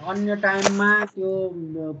फेरि अन्य टाइममा त्यो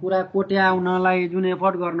पुरा कोट्याउनलाई जुन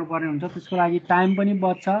एफर्ट गर्नुपर्ने हुन्छ त्यसको लागि टाइम पनि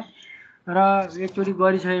बच्छ र एकचोटी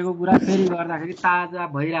गरिसकेको कुरा फेरि गर्दाखेरि ताजा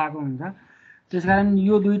भइरहेको हुन्छ। त्यसकारण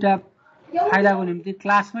यो दुईटा फाइदाको निम्ति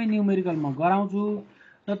क्लासमै न्युमेरिकल म गराउँछु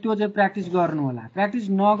र त्यो चाहिँ प्र्याक्टिस गर्नु होला। प्र्याक्टिस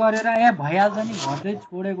नगरेर भइहाल्छ नि भन्दै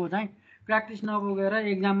छोडेको चाहिँ प्र्याक्टिस नबोकेर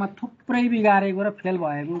एक्जाममा थुप्रै बिगारेको र फेल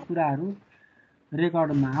भएको कुराहरू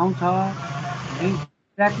रेकर्डमा आउँछ है।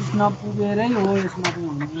 प्र्याक्टिस नपुगेरै हो यसमा चाहिँ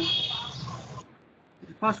हुनु।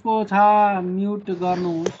 कसको छ म्युट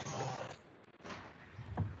गर्नुहोस्।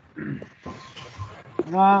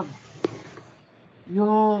 र यो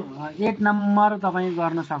 1 नम्बर तपाई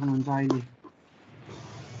गर्न सक्नुहुन्छ। अहिले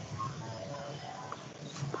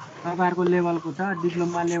तपाईहरुको लेभलको छ।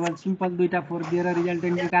 डिप्लोमा लेभल सिम्पल 2 टा 4 दिएर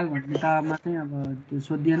रिजल्टेन्ट निकाल भन्ने त मा चाहिँ अब त्यो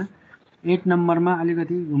सोधिएन। 8 नम्बरमा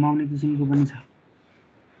अलिकति घुमाउने किसिमको पनि छ।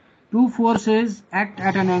 2 forces act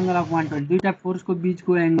at an angle of 120। दुईटा फोर्स को बीच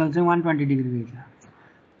को एंगल चाहिँ 120 डिग्री रहेछ।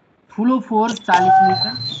 ठुलो फोर्स 40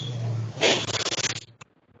 न्यूटन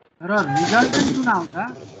र रिजल्टेन्ट जुन आउँछ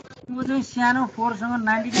त्यो चाहिँ सानो फोर्ससँग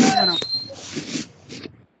 90 डिग्री बनाउँछ।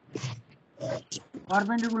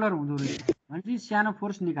 परपेन्डिकुलर हुँदो रहेछ। भनेपछि सानो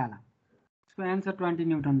फोर्स निकाला। यसको एन्सर 20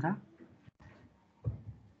 न्यूटन छ।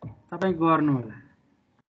 तपाई गर्नु होला।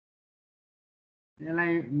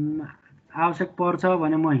 यसलाई आवश्यक पर्छ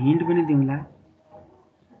भने म हिन्ट पनि दिउँला।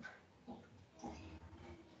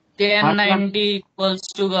 1090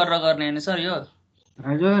 इक्वल्स टु गरेर गर्ने हैन सर यो?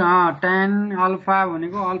 हजुर tan अल्फा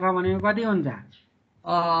भनेको कति हुन्छ?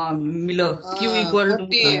 मिलो q equal to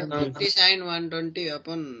 40 sin 120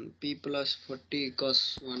 upon p plus 40 cos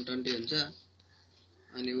 120 हुन्छ।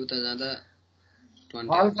 अनि उता जाँदा 20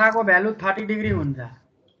 अल्फा को भ्यालु 30 डिग्री हुन्छ।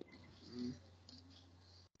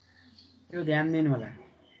 यो ध्यान दिनु होला।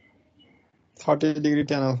 30 डिग्री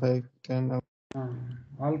tan अल्फा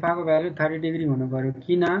अल्फा को भ्यालु 30 डिग्री हुनु पर्यो।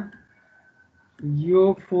 किन?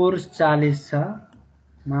 यो फोर्स 40 छ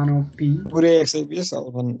मानौ p पुरै 120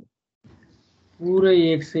 अल्फा पुरै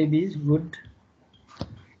 120 गुड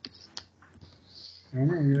हैन।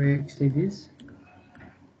 यो 120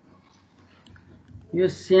 यो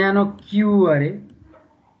सानो q अरे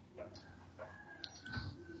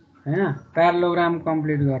हैन। प्यारालोग्राम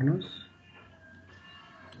कम्प्लिट गर्नुस्।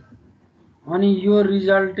 अनि यो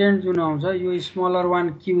रिजल्टेन्ट जुन आउँछ यो स्मलर वान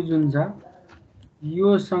q जुन छ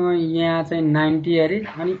यो सँग यहाँ चाहिँ 90 अरे।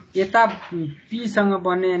 अनि यता p सँग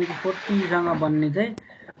बन्ने यानी कि 40 सँग बन्ने चाहिँ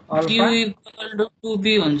alpha q equal to 2p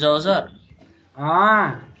हुन्छ हो सर?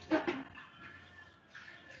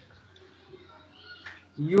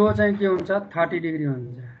 यो चाहिँ के हुन्छ 30 डिग्री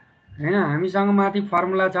हुन्छ हैन। हामीसँग माथि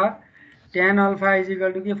फर्मुला छ tan अल्फा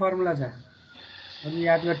इक्वल टु के फर्मुला छ? अनि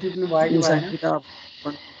याद गर टिप्नु भयो कि भएन?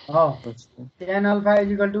 tan alpha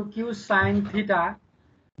equal to q sin theta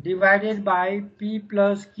divided by p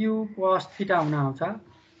plus q cos theta हुन आउँछ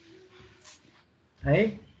है।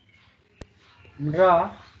 र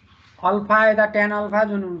अल्फा यता tan अल्फा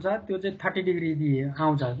जुन हुन्छ त्यो चाहिँ 30 डिग्री दिए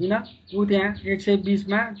आउँछ। किन? उ त्यहाँ 120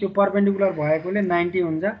 मा त्यो परपेन्डिकुलर भएकोले 90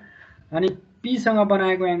 हुन्छ। अनि p सँग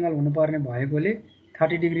बनाएको एंगल हुनुपर्ने भएकोले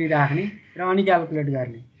 30 डिग्री राख्ने र अनि क्याल्कुलेट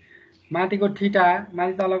गर्ने। माथिको थीटा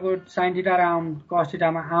माथि तलको sin थीटा र cos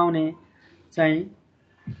थीटामा आउने चाहिँ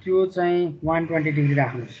त्यो चाहिँ 120 डिग्री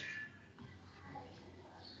राख्नुस्।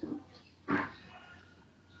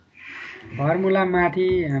 फर्मुला माथि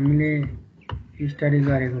हामीले स्टडी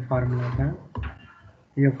गरेको फर्मुला छ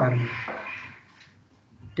यो फर्मुला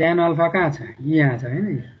tan अल्फा कहाँ छ यहाँ छ हैन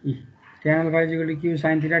tan alpha q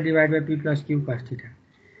sin theta divide by p plus q cos theta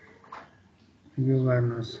यो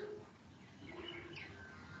गर्नुहोस्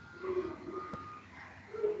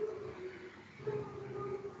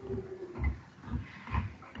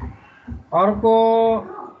अर्को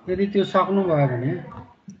यदि त्यो सक्नु भयो भने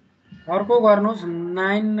अर्को गर्नुहोस्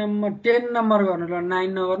 9 नम्बर 10 नम्बर गर्नु ल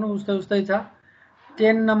 9 नगर्नु उस्तै उस्तै छ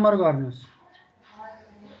 10 नम्बर गर्नुहोस्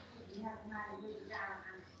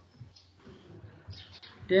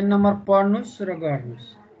 10 नम्बर पढ्नुस् र गर्नुस्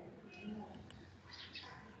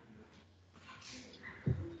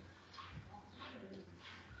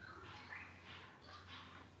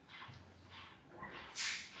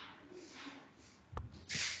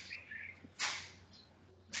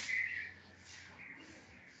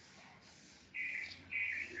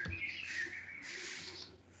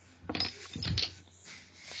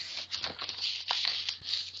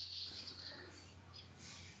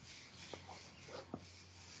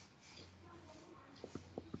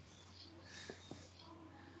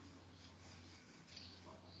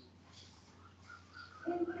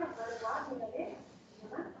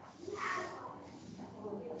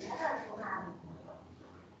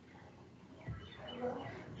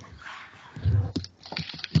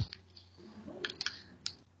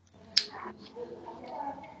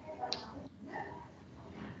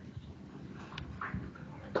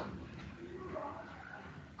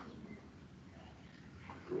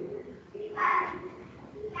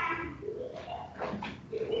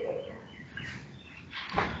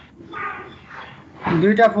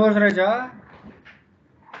दुईटा फोर्स रहेछ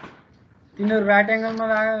तिनीहरु राइट एंगलमा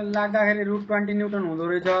लाग्दाखेरि √20 न्यूटन हुँदो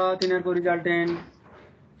रहेछ तिनीहरुको रिजल्टेन्ट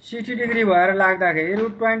 60 डिग्री भएर लाग्दाखेरि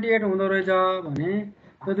 √28 हुँदो रहेछ भने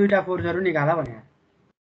त्यो दुईटा फोर्सहरु निकाला भने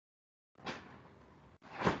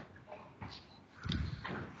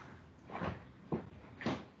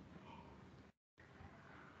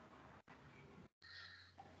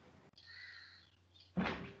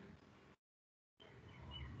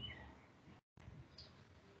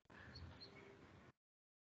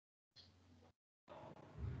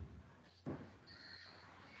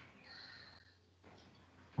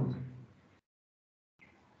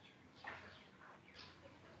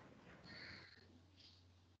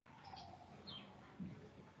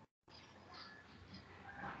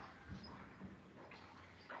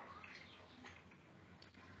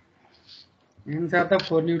एन्सर त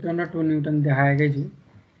 4 न्यूटन र 2 न्यूटन देखाएकै छु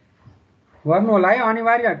गर्नु होला है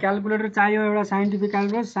अनिवार्य क्याल्कुलेटर चाहियो एउटा साइन्टिफिक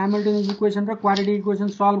क्याल्कुलस साइमल्टेनियस इक्वेसन र क्वाड्रेटिक इक्वेसन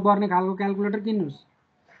सल्भ गर्ने खालको क्याल्कुलेटर किन्नुस्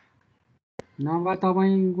नभए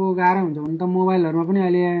तपाईको गाह्रो हुन्छ भने त मोबाइलहरुमा पनि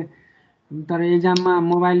अहिले तर एक्जाममा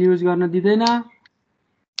मोबाइल युज गर्न दिदैन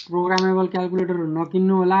प्रोग्रामेबल क्याल्कुलेटरहरु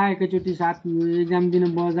नकिन्नु होला एकैचोटी साथ एक्जाम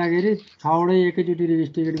दिन बस्दाखेरि छवटै एकैचोटी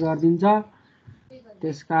रेजिस्ट्रेट गरिदिन्छ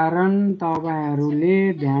त्यसकारण तपाईहरुले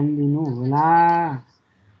ध्यान दिनु होला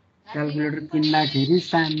क्याल्कुलेटर किन्दाखेरि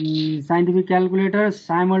साइन्टिफिक क्याल्कुलेटर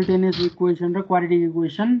साइमल्टेनियस इक्वेसन र क्वाड्रेटिक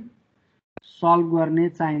इक्वेसन सल्भ गर्ने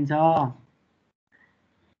चाहिन्छ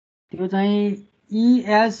त्यो चाहिँ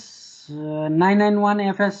ES 991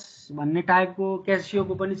 FS भन्ने टाइपको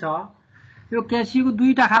क्यासियोको पनि छ यो क्यासियोको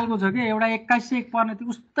दुईटा खालको छ के एउटा 2101 पर्ने त्यो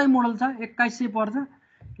उस्तै मोडल छ 2100 पर्छ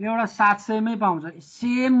एउटा 700 मै पाउँछ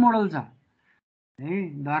सेम मोडल छ है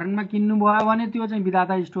धरणमा किन्नु भयो भने त्यो चाहिँ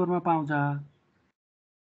विधाता स्टोरमा पाउँछ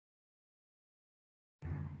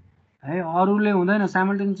है अरुले हुँदैन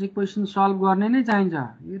साइमल्टेनियस इक्वेसन सल्भ गर्ने नै चाहिन्छ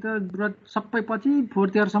यो त सबै पछि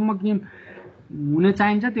 4th इयर सम्म हुने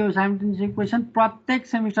चाहिन्छ त्यो साइमल्टेनियस इक्वेसन प्रत्येक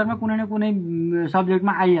सेमिस्टरमा कुनै न कुनै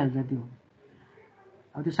सब्जेक्टमा आइहाल्छ त्यो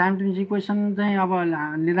अब त्यो साइमल्टेनियस इक्वेसन चाहिँ अब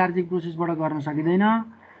लेथार्जिक प्रोसेसबाट गर्न सकिदैन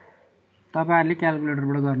तपाईहरुले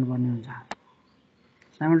क्याल्कुलेटरबाट गर्नुपर्ने हुन्छ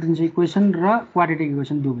साइमल्टेनियस इक्वेसन र क्वाड्रेटिक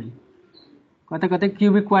इक्वेसन दुवै कतै कतै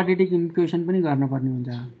क्युबिक क्वाड्रेटिक इक्वेसन पनि गर्नुपर्ने हुन्छ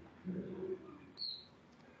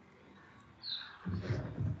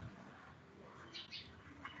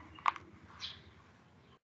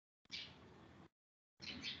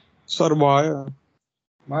सर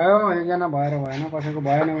भयो एकजना भएर भएन कसैको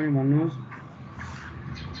भएन भने भन्नुस्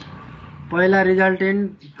पहिला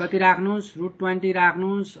रिजल्टेन्ट कति राख्नुस् √20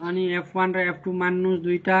 राख्नुस् अनि f1 र f2 मान्नुस्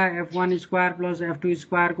दुईटा f1 square plus f2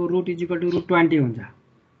 square को रुट इज इक्वल टु √20 हुन्छ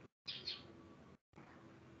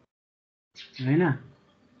हैन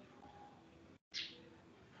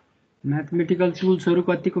म्याथमेटिकल टुल्सहरु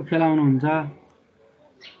कतिको खेलाउनु हुन्छ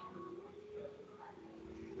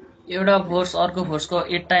एउटा फोर्स अर्को फोर्सको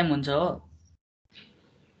 8 टाइम हुन्छ हो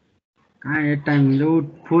कहाँ 8 टाइम हुन्छ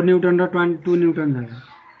 4 न्यूटन र 22 न्यूटन छ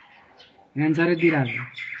एन्सरै दिइराछ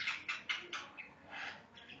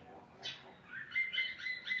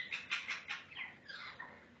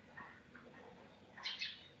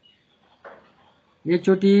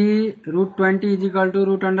एकचोटि √20 equal to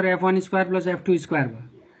root under f1 square plus f2 square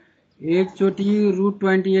भयो। एकचोटि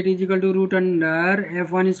 √28 equal to root under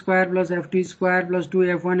f1 square plus f2 square plus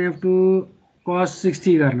 2f1 f2 cos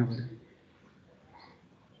 60 गर्न पर्यो।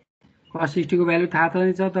 cos 60 को भ्यालु थाहा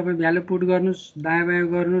छ, तपाईँ भ्यालु पुट गर्नुस्, दायाँ बायाँ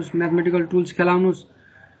गर्नुस्, म्याथमेटिकल टुल्स खेलाउनुस्,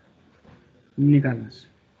 निकाल्नुस्।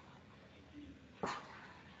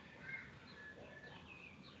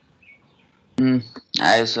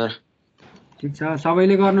 आयो सर। ठिक छ,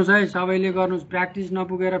 सबैले गर्नुस् है, सबैले गर्नुस्। प्र्याक्टिस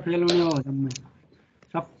नपुगेर फेल हुने हो जम्मै।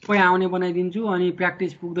 सबै आउने बनाइदिन्छु, अनि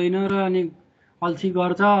प्र्याक्टिस पुग्दैन र अनि अल्छी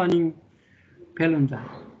गर्छ अनि फेल हुन्छ।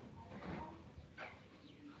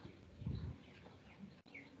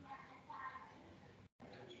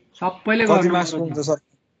 सबैले कति गर्नु मार्क्सको हुन्छ सर?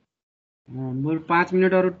 बरु 5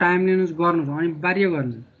 मिनेटहरु टाइम लिनुस्, गर्नुस्, अनि बारियो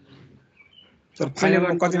गर्नु। सर सबैले फाइनलमा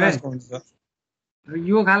गर्नु कति है। मार्क्सको हुन्छ सर?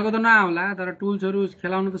 यो खालको त नआउला, तर टुल्सहरु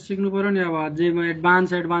खेलाउनु त सिक्नु पर्यो नि। अब अझै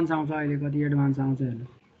एडभान्स आउँछ, अहिले कति एडभान्स आउँछ हेर्नु।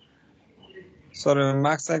 सर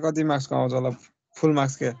मार्क्स चाहिँ कति मार्क्सको आउँछ होला? फुल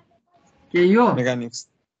मार्क्स के यो मेकानिक्स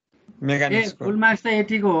ए मेकानिक्सको? फुल मार्क्स त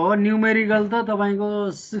 80 को हो। न्यूमेरिकल त तपाईको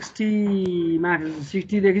 60 मार्क्स,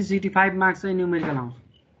 60 देखि 65 मार्क्स चाहिँ न्यूमेरिकल आउँछ।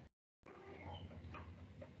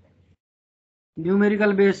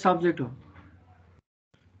 न्यूमेरिकल बेस्ड सब्जेक्ट हो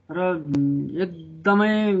र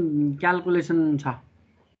एकदमै क्याल्कुलेसन छ,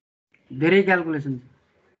 धेरै क्याल्कुलेसन छ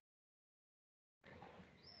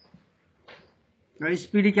र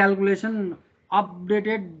स्पिडी क्याल्कुलेसन,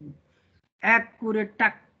 अपडेटेड एक्युरेट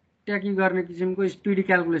ट्याकी गर्ने किसिमको स्पिडी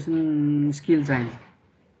क्याल्कुलेसन स्किल चाहिन्छ।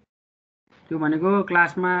 त्यो भनेको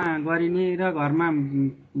क्लासमा गरिने र घरमा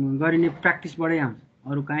गरिने प्र्याक्टिसबाटै आउँछ,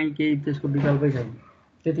 अरु कहीँ केही त्यसको विकल्पै छैन।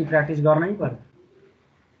 त्यति प्र्याक्टिस गर्नै पर्छ।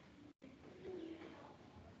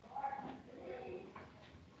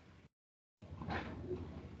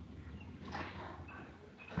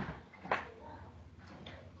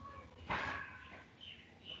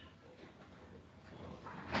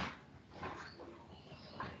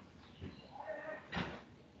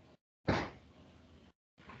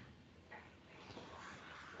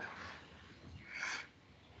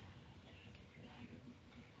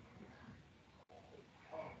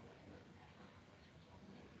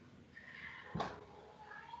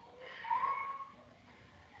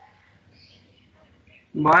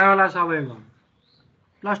 भयो होला सबैको।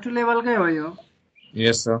 +2 लेभलकै हो यो।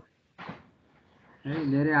 यस सर। है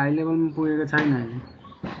धेरै हाई लेभलमा पुगेको छैन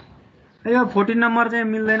अहिले। यो 14 नम्बर चाहिँ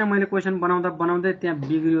मिल्दैन। मैले क्वेसन बनाउँदै त्यहाँ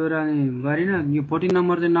बिग्रियो र अनि गरिन। यो 14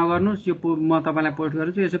 नम्बर चाहिँ नगर्नुस्। यो म तपाईलाई पोस्ट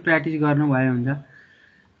गर्छु, यसो प्र्याक्टिस गर्नु भयो हुन्छ।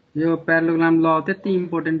 यो प्यारालोग्राम ल त्यति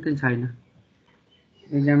इम्पोर्टेन्ट चाहिँ छैन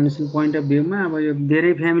एक्जामिनेसन पोइन्ट अफ भ्यूमा। अब यो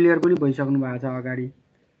धेरै फ्यामिलियर पनि भइसक्नु भएको छ अगाडि।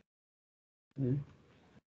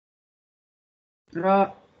 र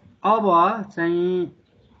अब चाहिँ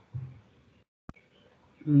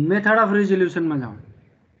मेथड अफ रिजोल्युसनमा जाउँ।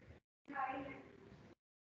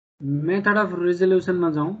 मेथड अफ रिजोल्युसनमा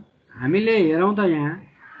जाउँ। हामीले हेरौँ त यहाँ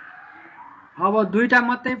अब दुईटा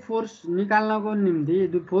मात्रै फोर्स निकाल्नको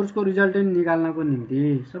निम्ति, फोर्सको रिजल्टेन्ट निकाल्नको निम्ति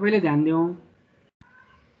सबैले ध्यान दिउँ।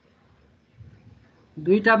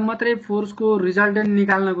 दुईटा मात्रै फोर्सको रिजल्टेन्ट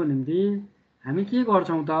निकाल्नको निम्ति हामी के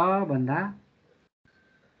गर्छौं त भन्दा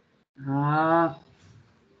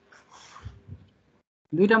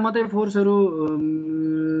दुईटा मात्रै फोर्सको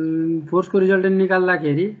रिजल्टेन्ट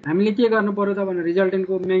निकाल्दाखेरि हामीले के गर्नु पर्यो त भने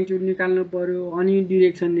रिजल्टेन्टको म्याग्निट्युड निकाल्नु पर्यो, अनि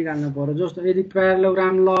डिरेक्सन निकाल्नु पर्यो। जस्तो यदि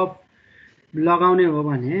प्यारालोग्राम ल लगाउने हो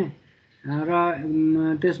भने र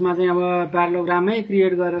त्यसमा चाहिँ अब प्यारालोग्रामै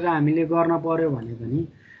क्रिएट गरेर हामीले गर्न पर्यो भने पनि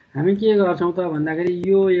हामी के गर्छौं त भन्दाखेरि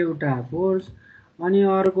यो एउटा फोर्स अनि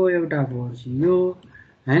अर्को एउटा फोर्स यो,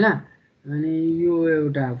 हैन, अनि यो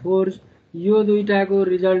एउटा फोर्स, यो दुईटाको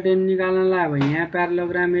रिजल्टेन्ट निकाल्नलाई अब यहाँ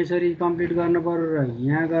प्यारालोग्राम यसरी कम्प्लिट गर्नु पर्यो र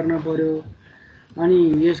यहाँ गर्न पर्यो, अनि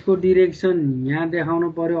यसको डिरेक्सन यहाँ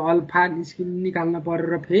देखाउनु पर्यो, अल्फा निकाल्न पर्यो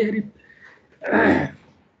र फेरि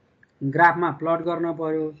ग्राफमा प्लट गर्न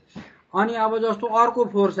पर्यो। अनि अब जस्तो अर्को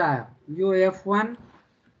फोर्स आयो, यो F1,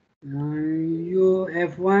 यो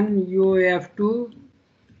F1, यो F2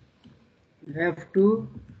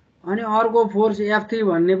 अनि अर्को फोर्स F3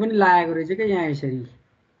 भन्ने पनि लागेको रहेछ के यहाँ।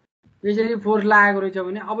 यसरी फोर्स लागेको रहेछ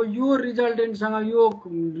भने अब यो रिजल्टेन्टसँग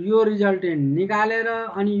यो रिजल्टेन्ट निकालेर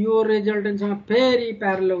अनि यो रिजल्टेन्टसँग फेरि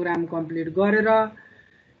प्यारालोग्राम कम्प्लिट गरेर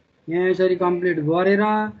यहाँ यसरी कम्प्लिट गरेर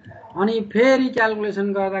अनि फेरि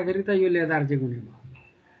क्याल्कुलेसन गर्दाखेरि त यो लेदार्जिक हुने भयो।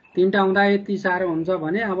 तीनटा हुँदा यति साह्रो हुन्छ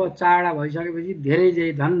भने अब चारवटा भइसकेपछि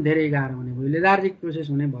झन् धेरै गाह्रो हुने भयो। लेदार्जिक प्रोसेस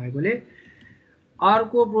हुने भएकोले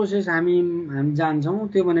अर्को प्रोसेस हामी जान्छौं,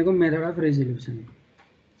 त्यो भनेको मेथड अफ रिजोल्युसन।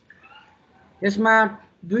 यसमा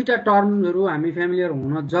दुईटा टर्महरु हामी फ्यामिलियर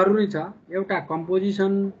हुन जरुरी छ। एउटा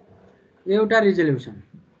कम्पोजिसन एउटा रिजोल्युसन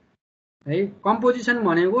है। कम्पोजिसन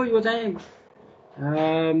भनेको यो चाहिँ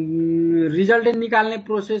रिजल्टेन्ट निकाल्ने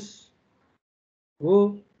प्रोसेस हो,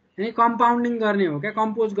 यही कम्पाउन्डिङ गर्ने हो क्या,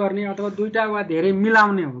 कम्पोज गर्ने अथवा दुईटा वा धेरै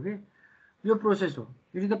मिलाउने हो क्या, यो प्रोसेस हो।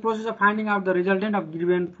 It is the process of finding out the resultant of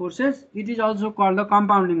given forces. It is also called the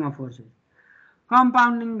compounding of forces,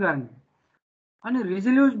 compounding गर्ने। अनि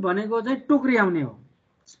रिजोल्युट भनेको चाहिँ टुक्र्याउने हो,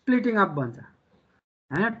 स्प्लिटिङ अप भन्छ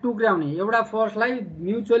हैन, टुक्र्याउने। एउटा फोर्सलाई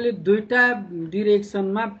म्युचुअली दुईटा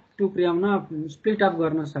डिरेक्सनमा टुक्र्याउन, स्प्लिट अप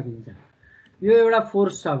गर्न सकिन्छ। यो एउटा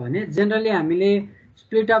फोर्स छ भने जेनरली हामीले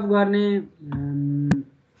स्प्लिट अप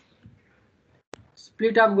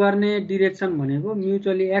गर्ने डिरेक्सन भनेको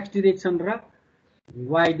म्युचुअली एक्स डिरेक्सन र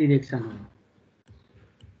वाई डिरेक्सन हो।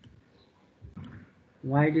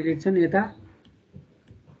 वाई डिरेक्सन यता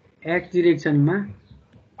एक्स डिरेक्सनमा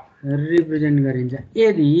रिप्रेजेन्ट गरिन्छ।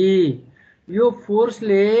 यदि यो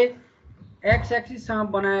फोर्सले एक्स एक्सिससँग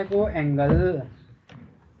बनाएको एंगल,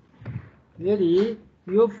 यदि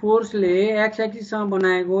यो फोर्सले एक्स एक्सिससँग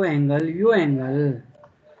बनाएको एंगल, यो एंगल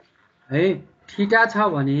है थीटा छ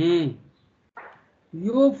भने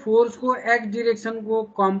यो फोर्सको एक्स डिरेक्सनको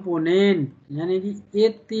कम्पोनेन्ट यानी कि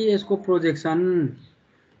यति यसको प्रोजेक्सन,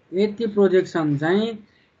 यति प्रोजेक्सन चाहिँ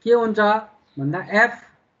के हुन्छ भन्दा एफ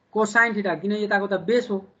कोसाइन थीटा, किन यताको त बेस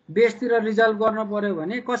हो, बेसतिर रिजल्भ गर्न पर्यो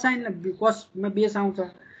भने कोसाइन कोसमा बेस आउँछ।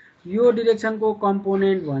 यो डिरेक्सनको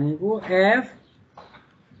कम्पोनेन्ट भनेको एफ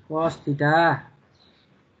कोस थीटा।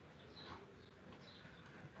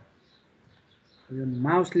 यो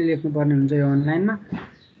माउसले लेख्नुपर्ने हुन्छ यो अनलाइनमा।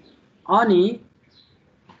 अनि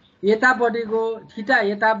यतापट्टिको थीटा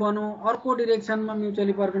यता बनो, अर्को डिरेक्सनमा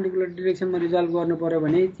म्युचुअली परपेन्डिकुलर डिरेक्सनमा रिजल्भ गर्नु पर्यो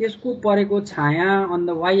भने त्यसको परेको छाया अन द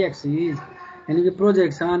वाई एक्सिस यानी कि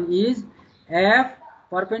प्रोजेक्सन इज एफ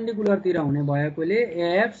परपेन्डिकुलरतिर हुने भएकोले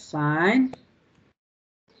एफ साइन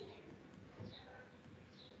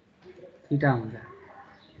थीटा हुन्छ।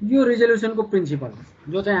 यो रिजोल्युसनको प्रिन्सिपल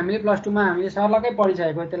जो चाहिँ हामीले प्लस 2 मा हामीले सर्लकै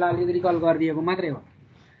पढिसकेको, त्यसलाई अलिकति रिकल गरिदिएको मात्रै हो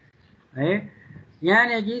है।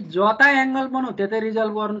 यानी कि जता एंगल बनो त्यतै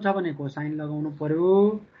रिजल्भ गर्नु छ भने कोसाइन लगाउनु पर्यो,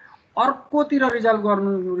 अर्कोतिर रिजल्भ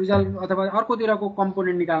अथवा अर्कोतिरको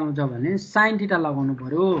कम्पोनेन्ट निकाल्नु छ भने साइन थीटा लगाउनु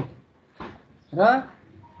पर्यो। र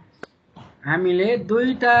हामीले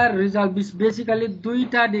दुईटा रिजल्भ बेसिकली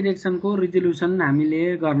दुईटा डिरेक्सनको रिजोल्युसन हामीले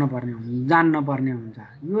गर्न पर्ने हुन्छ, जान्न पर्ने हुन्छ।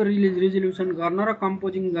 यो रिजोल्युसन गर्न र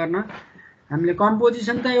कम्पोजिङ गर्न हामीले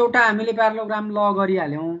कम्पोजिसन त एउटा हामीले प्यारालोग्राम ल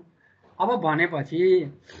गरिहाल्यौं। अब भनेपछि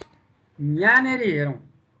यहाँनेरि हेरौं,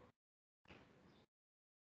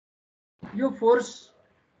 यो फोर्स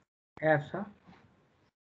एफ छ,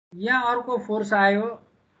 यहाँ अर्को फोर्स आयो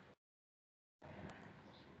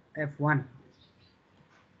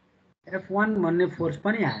F1 भन्ने फोर्स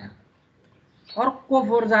पनि आयो, अर्को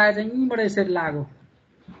फोर्स आयो चाहिँ यहीँबाट यसरी लाग्यो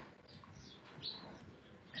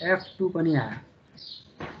F2 पनि आयो।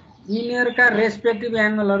 यिनीहरूका रेस्पेक्टिभ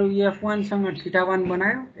एंगलहरू F1 सँग θ1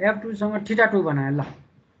 बनायो, F2 सँग θ2 बनायो। ल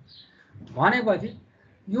भनेपछि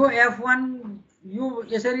यो F1 यो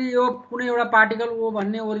यसरी यो कुनै एउटा पार्टिकल O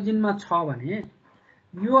भन्ने ओरिजिनमा छ भने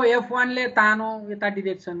यो F1 ले तानो यता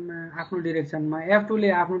डिरेक्सनमा आफ्नो डिरेक्सनमा, F2 ले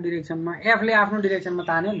आफ्नो डिरेक्सनमा, F ले आफ्नो डिरेक्सनमा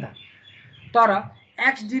तान्यो नि त। तर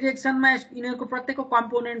x डिरेक्सनमा यिनीहरूको प्रत्येकको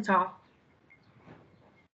कम्पोनेन्ट छ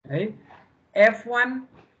है, F1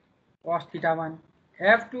 cos θ1,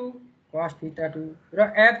 F2 cos θ2 र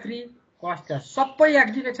F3 cos θ, सबै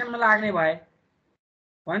x डिरेक्सनमा लाग्ने भए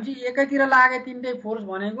भनेपछि एकैतिर लागे तीनटै फोर्स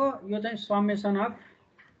भनेको यो चाहिँ समेसन अफ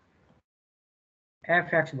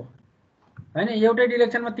Fx भयो हैन। एउटै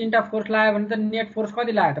डिरेक्सनमा तीनटा फोर्स लाग्यो भने त नेट फोर्स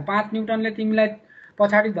कति लाग्यो त 5 न्यूटनले तिमीलाई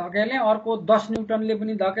पछाडी धकेले, अर्को 10 न्यूटनले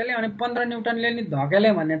पनि धकेले अनि 15 न्यूटनले नि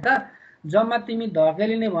धकेले भने त जम्मा तिमी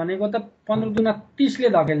धकेलिने भनेको त 15 दुना 30 ले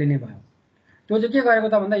धकेलिने भयो। त्यो चाहिँ के गरेको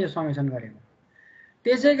त भन्दा यो समेसन गरेको।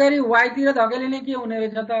 त्यसैगरी y तिर धकेलिने के हुने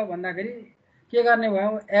रहेछ त भन्दाखेरि के गर्ने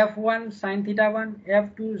भयो, F1 sin θ1,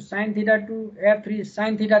 F2 sin θ2, F3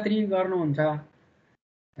 sin θ3 गर्नुहुन्छ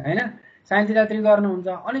हैन, sin θ3 गर्नुहुन्छ।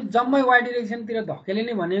 अनि जम्मै y डिरेक्सन तिर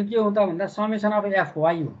धकेलिने भनेको के हो त भन्दा समेसन अफ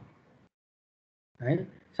Fy हो है।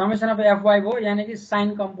 समेसन अफ Fy भयो, यानी कि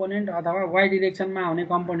साइन कम्पोनेन्ट अथवा y डिरेक्सनमा आउने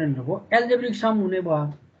कम्पोनेन्टको एल्जेब्रिक सम हुने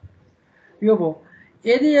भयो। यो भयो।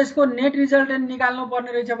 यदि यसको नेट रिजल्टेन्ट निकाल्नु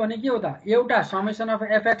पर्ने रहेछ भने के हो त, एउटा समेसन अफ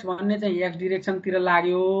Fx भन्ने चाहिँ x डिरेक्सन तिर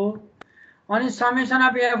लाग्यो, अनि समेसन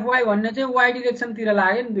अफ Fy भन्ने चाहिँ y डिरेक्सन तिर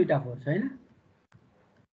लाग्यो नि, दुईटा फोर्स हैन।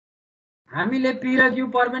 हामीले p र q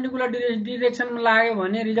परपेन्डिकुलर डिरेक्सनमा लाग्यो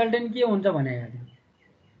भने रिजल्टेन्ट के हुन्छ भने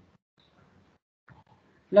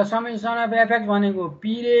ल समेसन अफ Fx भनेको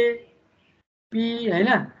p रे p हैन,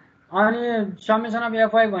 अनि समेसन अफ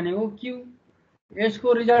Fy भनेको q।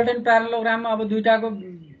 यसको रिजल्टेन्ट प्यारालोग्राममा अब दुईटाको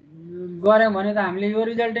गऱ्यौँ भने त हामीले यो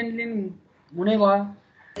रिजल्टेन्ट लिनु हुने भयो।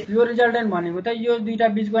 यो रिजल्टेन्ट भनेको त यो दुईटा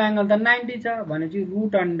बीचको एंगल त 90 छ भनेपछि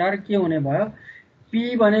रुट अन्डर के हुने भयो p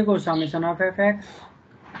भनेको समेसन अफ fx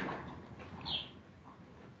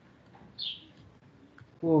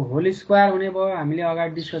को होल स्क्वायर हुने भयो। हामीले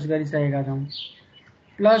अगाडि डिस्कस गरिसकेका छौं।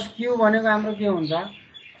 प्लस q भनेको हाम्रो के हुन्छ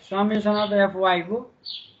समेसन अफ fy को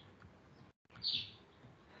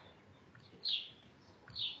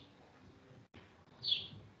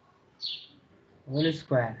होल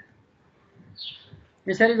स्क्वायर।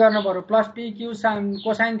 यसरी गर्न पर्यो। Plus p q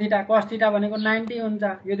cosine theta cos theta भनेको 90 हुन्छ।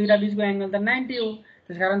 यो दुईटा बीचको एंगल त 90 हो।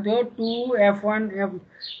 त्यसकारण त्यो 2f1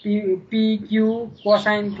 p q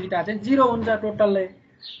cosine theta चाहिँ 0 हुन्छ टोटलले।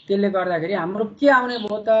 त्यसले गर्दाखेरि हाम्रो के आउने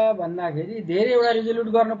भयो त भन्दाखेरि धेरै एउटा रिजोल्युट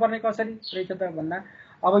गर्नुपर्ने कसरी रहेछ त भन्दा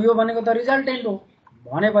अब यो भनेको त रिजल्टेन्ट हो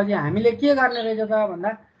भनेपछि हामीले के गर्ने रहेछ त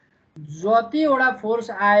भन्दा जतिवटा फोर्स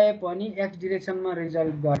आए पनि x डाइरेक्सनमा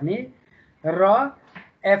रिजल्ट गर्ने र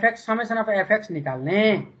fx समेसन अफ fx निकाल्ने।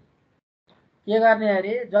 के गर्ने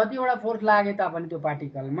अरे जतिवटा फोर्स लागे तापनि त्यो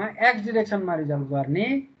पार्टिकलमा x डाइरेक्सनमा रिजल्ट गर्ने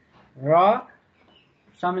र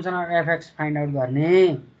summation of fx find out गर्ने।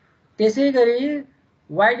 त्यसैगरी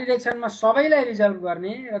y डाइरेक्सनमा सबैलाई रिजल्भ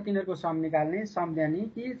गर्ने र तिनीहरुको सम निकाल्ने। सम यानी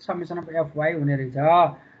कि समेसन अफ fy हुने रहेछ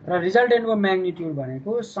र रिजल्टेन्टको म्याग्निट्युड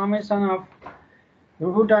भनेको summation of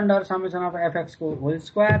root under summation of fx को whole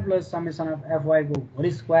square plus summation of fy को होल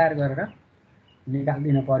स्क्वायर गरेर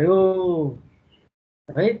निकाल्दिन पर्यो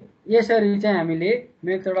है। यसरी चाहिँ हामीले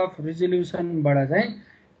मेथड अफ रिजोल्युसनबाट चाहिँ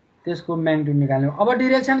त्यसको म्याग्निट्युड निकाल्ने। अब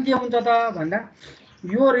डाइरेक्सन के हुन्छ त भन्दा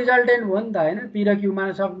यो रिजल्टेन्ट हो नि त हैन p र q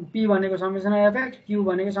मा सब p भनेको समेसन अफ fx q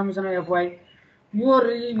भनेको समेसन अफ fy। यो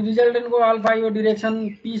रिजल्टेन्टको अल्फा यो डाइरेक्सन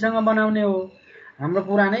p सँग बनाउने हो। हाम्रो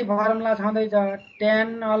पुरानै फर्मुला छँदैछ tan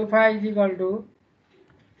अल्फा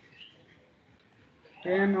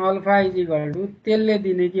त्यसले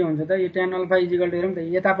दिने के हुन्छ त यो tan अल्फा हेरौँ त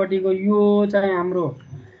यतापटिको यो चाहिँ हाम्रो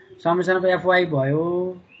समेसन अफ fy भयो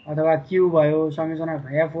अथवा q भयो summation of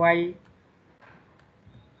fy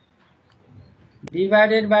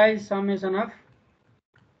divided by summation of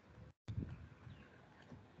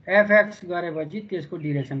fx गरेपछि त्यसको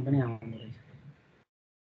डाइरेक्सन पनि आउँदो रहेछ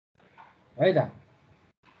है त।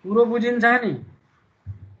 पुरो बुझिन्छ नि।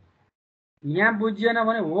 यहाँ बुझिएन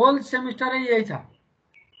भने होल सेमिस्टरै यही छ।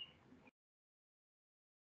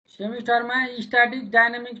 सेमिस्टरमा स्ट्याटिक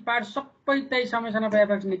डायनामिक्स पार्ट सबै त्यही समेसन अफ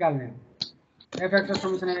fx निकाल्ने हो। fx र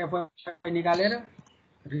समेसन अफ fy निकालेर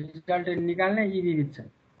रिजल्टेन्ट निकाल्ने यी विविध छ।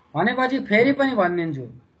 भनेपछि फेरि पनि भनिदिन्छु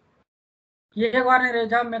के गर्ने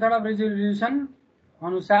रहेछ मेथड अफ रिजोल्युसन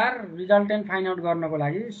अनुसार रिजल्टेन्ट फाइन्ड आउट गर्नको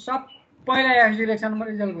लागि सबैलाई x डाइरेक्सनमा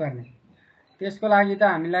रिजल्ट गर्ने। त्यसको लागि त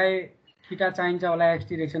हामीलाई थीटा चाहिन्छ होला x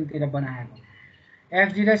डाइरेक्सनतिर बनाएको। x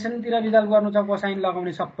डाइरेक्सनतिर रिजल्ट गर्नु छ कोसाइन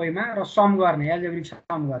लगाउने सबैमा र सम गर्ने एल्जेब्रिक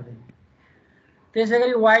सम गर्दिने।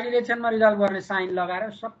 त्यसैगरी y डाइरेक्सनमा रिजल्ट गर्ने साइन लगाएर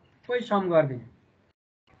सबै सम गर्दिने।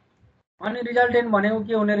 अनि रिजल्टेन्ट भनेको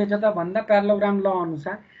के हुने रहेछ त भन्दा प्यारालोग्राम ल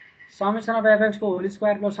अनुसार समेसन अफ fx को whole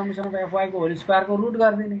square plus summation of fy को होल स्क्वायर को रुट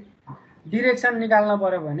गर्दिने। डाइरेक्सन निकाल्न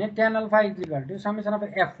पर्यो भने tan alpha summation of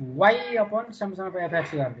fy upon summation of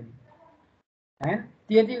fx गर्दिने हैन।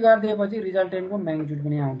 त्यति गर्दिएपछि रिजल्टेन्टको म्याग्निट्युड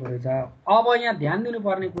पनि आउँदो रहेछ। अब यहाँ ध्यान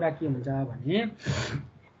दिनुपर्ने कुरा के हुन्छ भने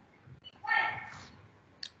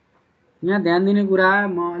यहाँ ध्यान दिने कुरा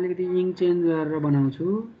म अलिकति इङ्क चेन्ज गरेर बनाउँछु।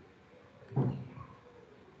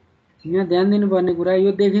 यहाँ ध्यान दिनुपर्ने कुरा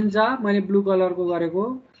यो देखिन्छ मैले ब्लू कलरको गरेको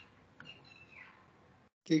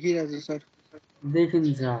देखिरहेको छ सर।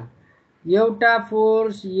 देखिन्छ एउटा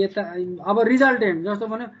फोर्स यता। अब रिजल्टेन्ट जस्तो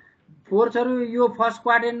भन्यो फोर्सहरु यो फर्स्ट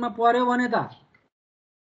क्वाड्रेन्टमा पर्यो भने त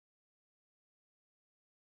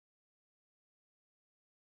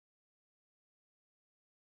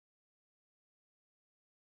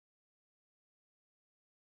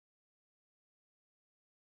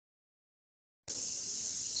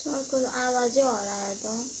सरको आवाजै हरायो त।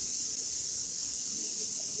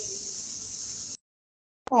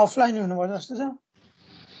 अफलाइन हुनुभयो जस्तो छ।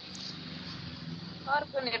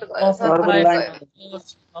 सरको नेट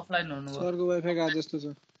अफलाइन हुनुभयो। सरको वाइफाई गएको जस्तो छ।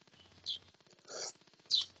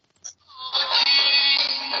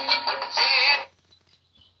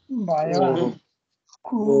 भयो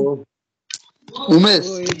उमेश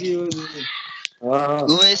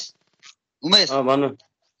उमेश उमेश भन्नु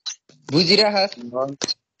बुझिराख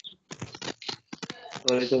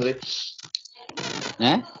सरी सरी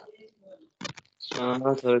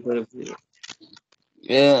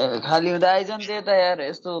ए खाली हुँदा आइज नि त्यता यार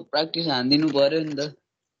यस्तो प्र्याक्टिस हान्दिनु पर्यो नि त।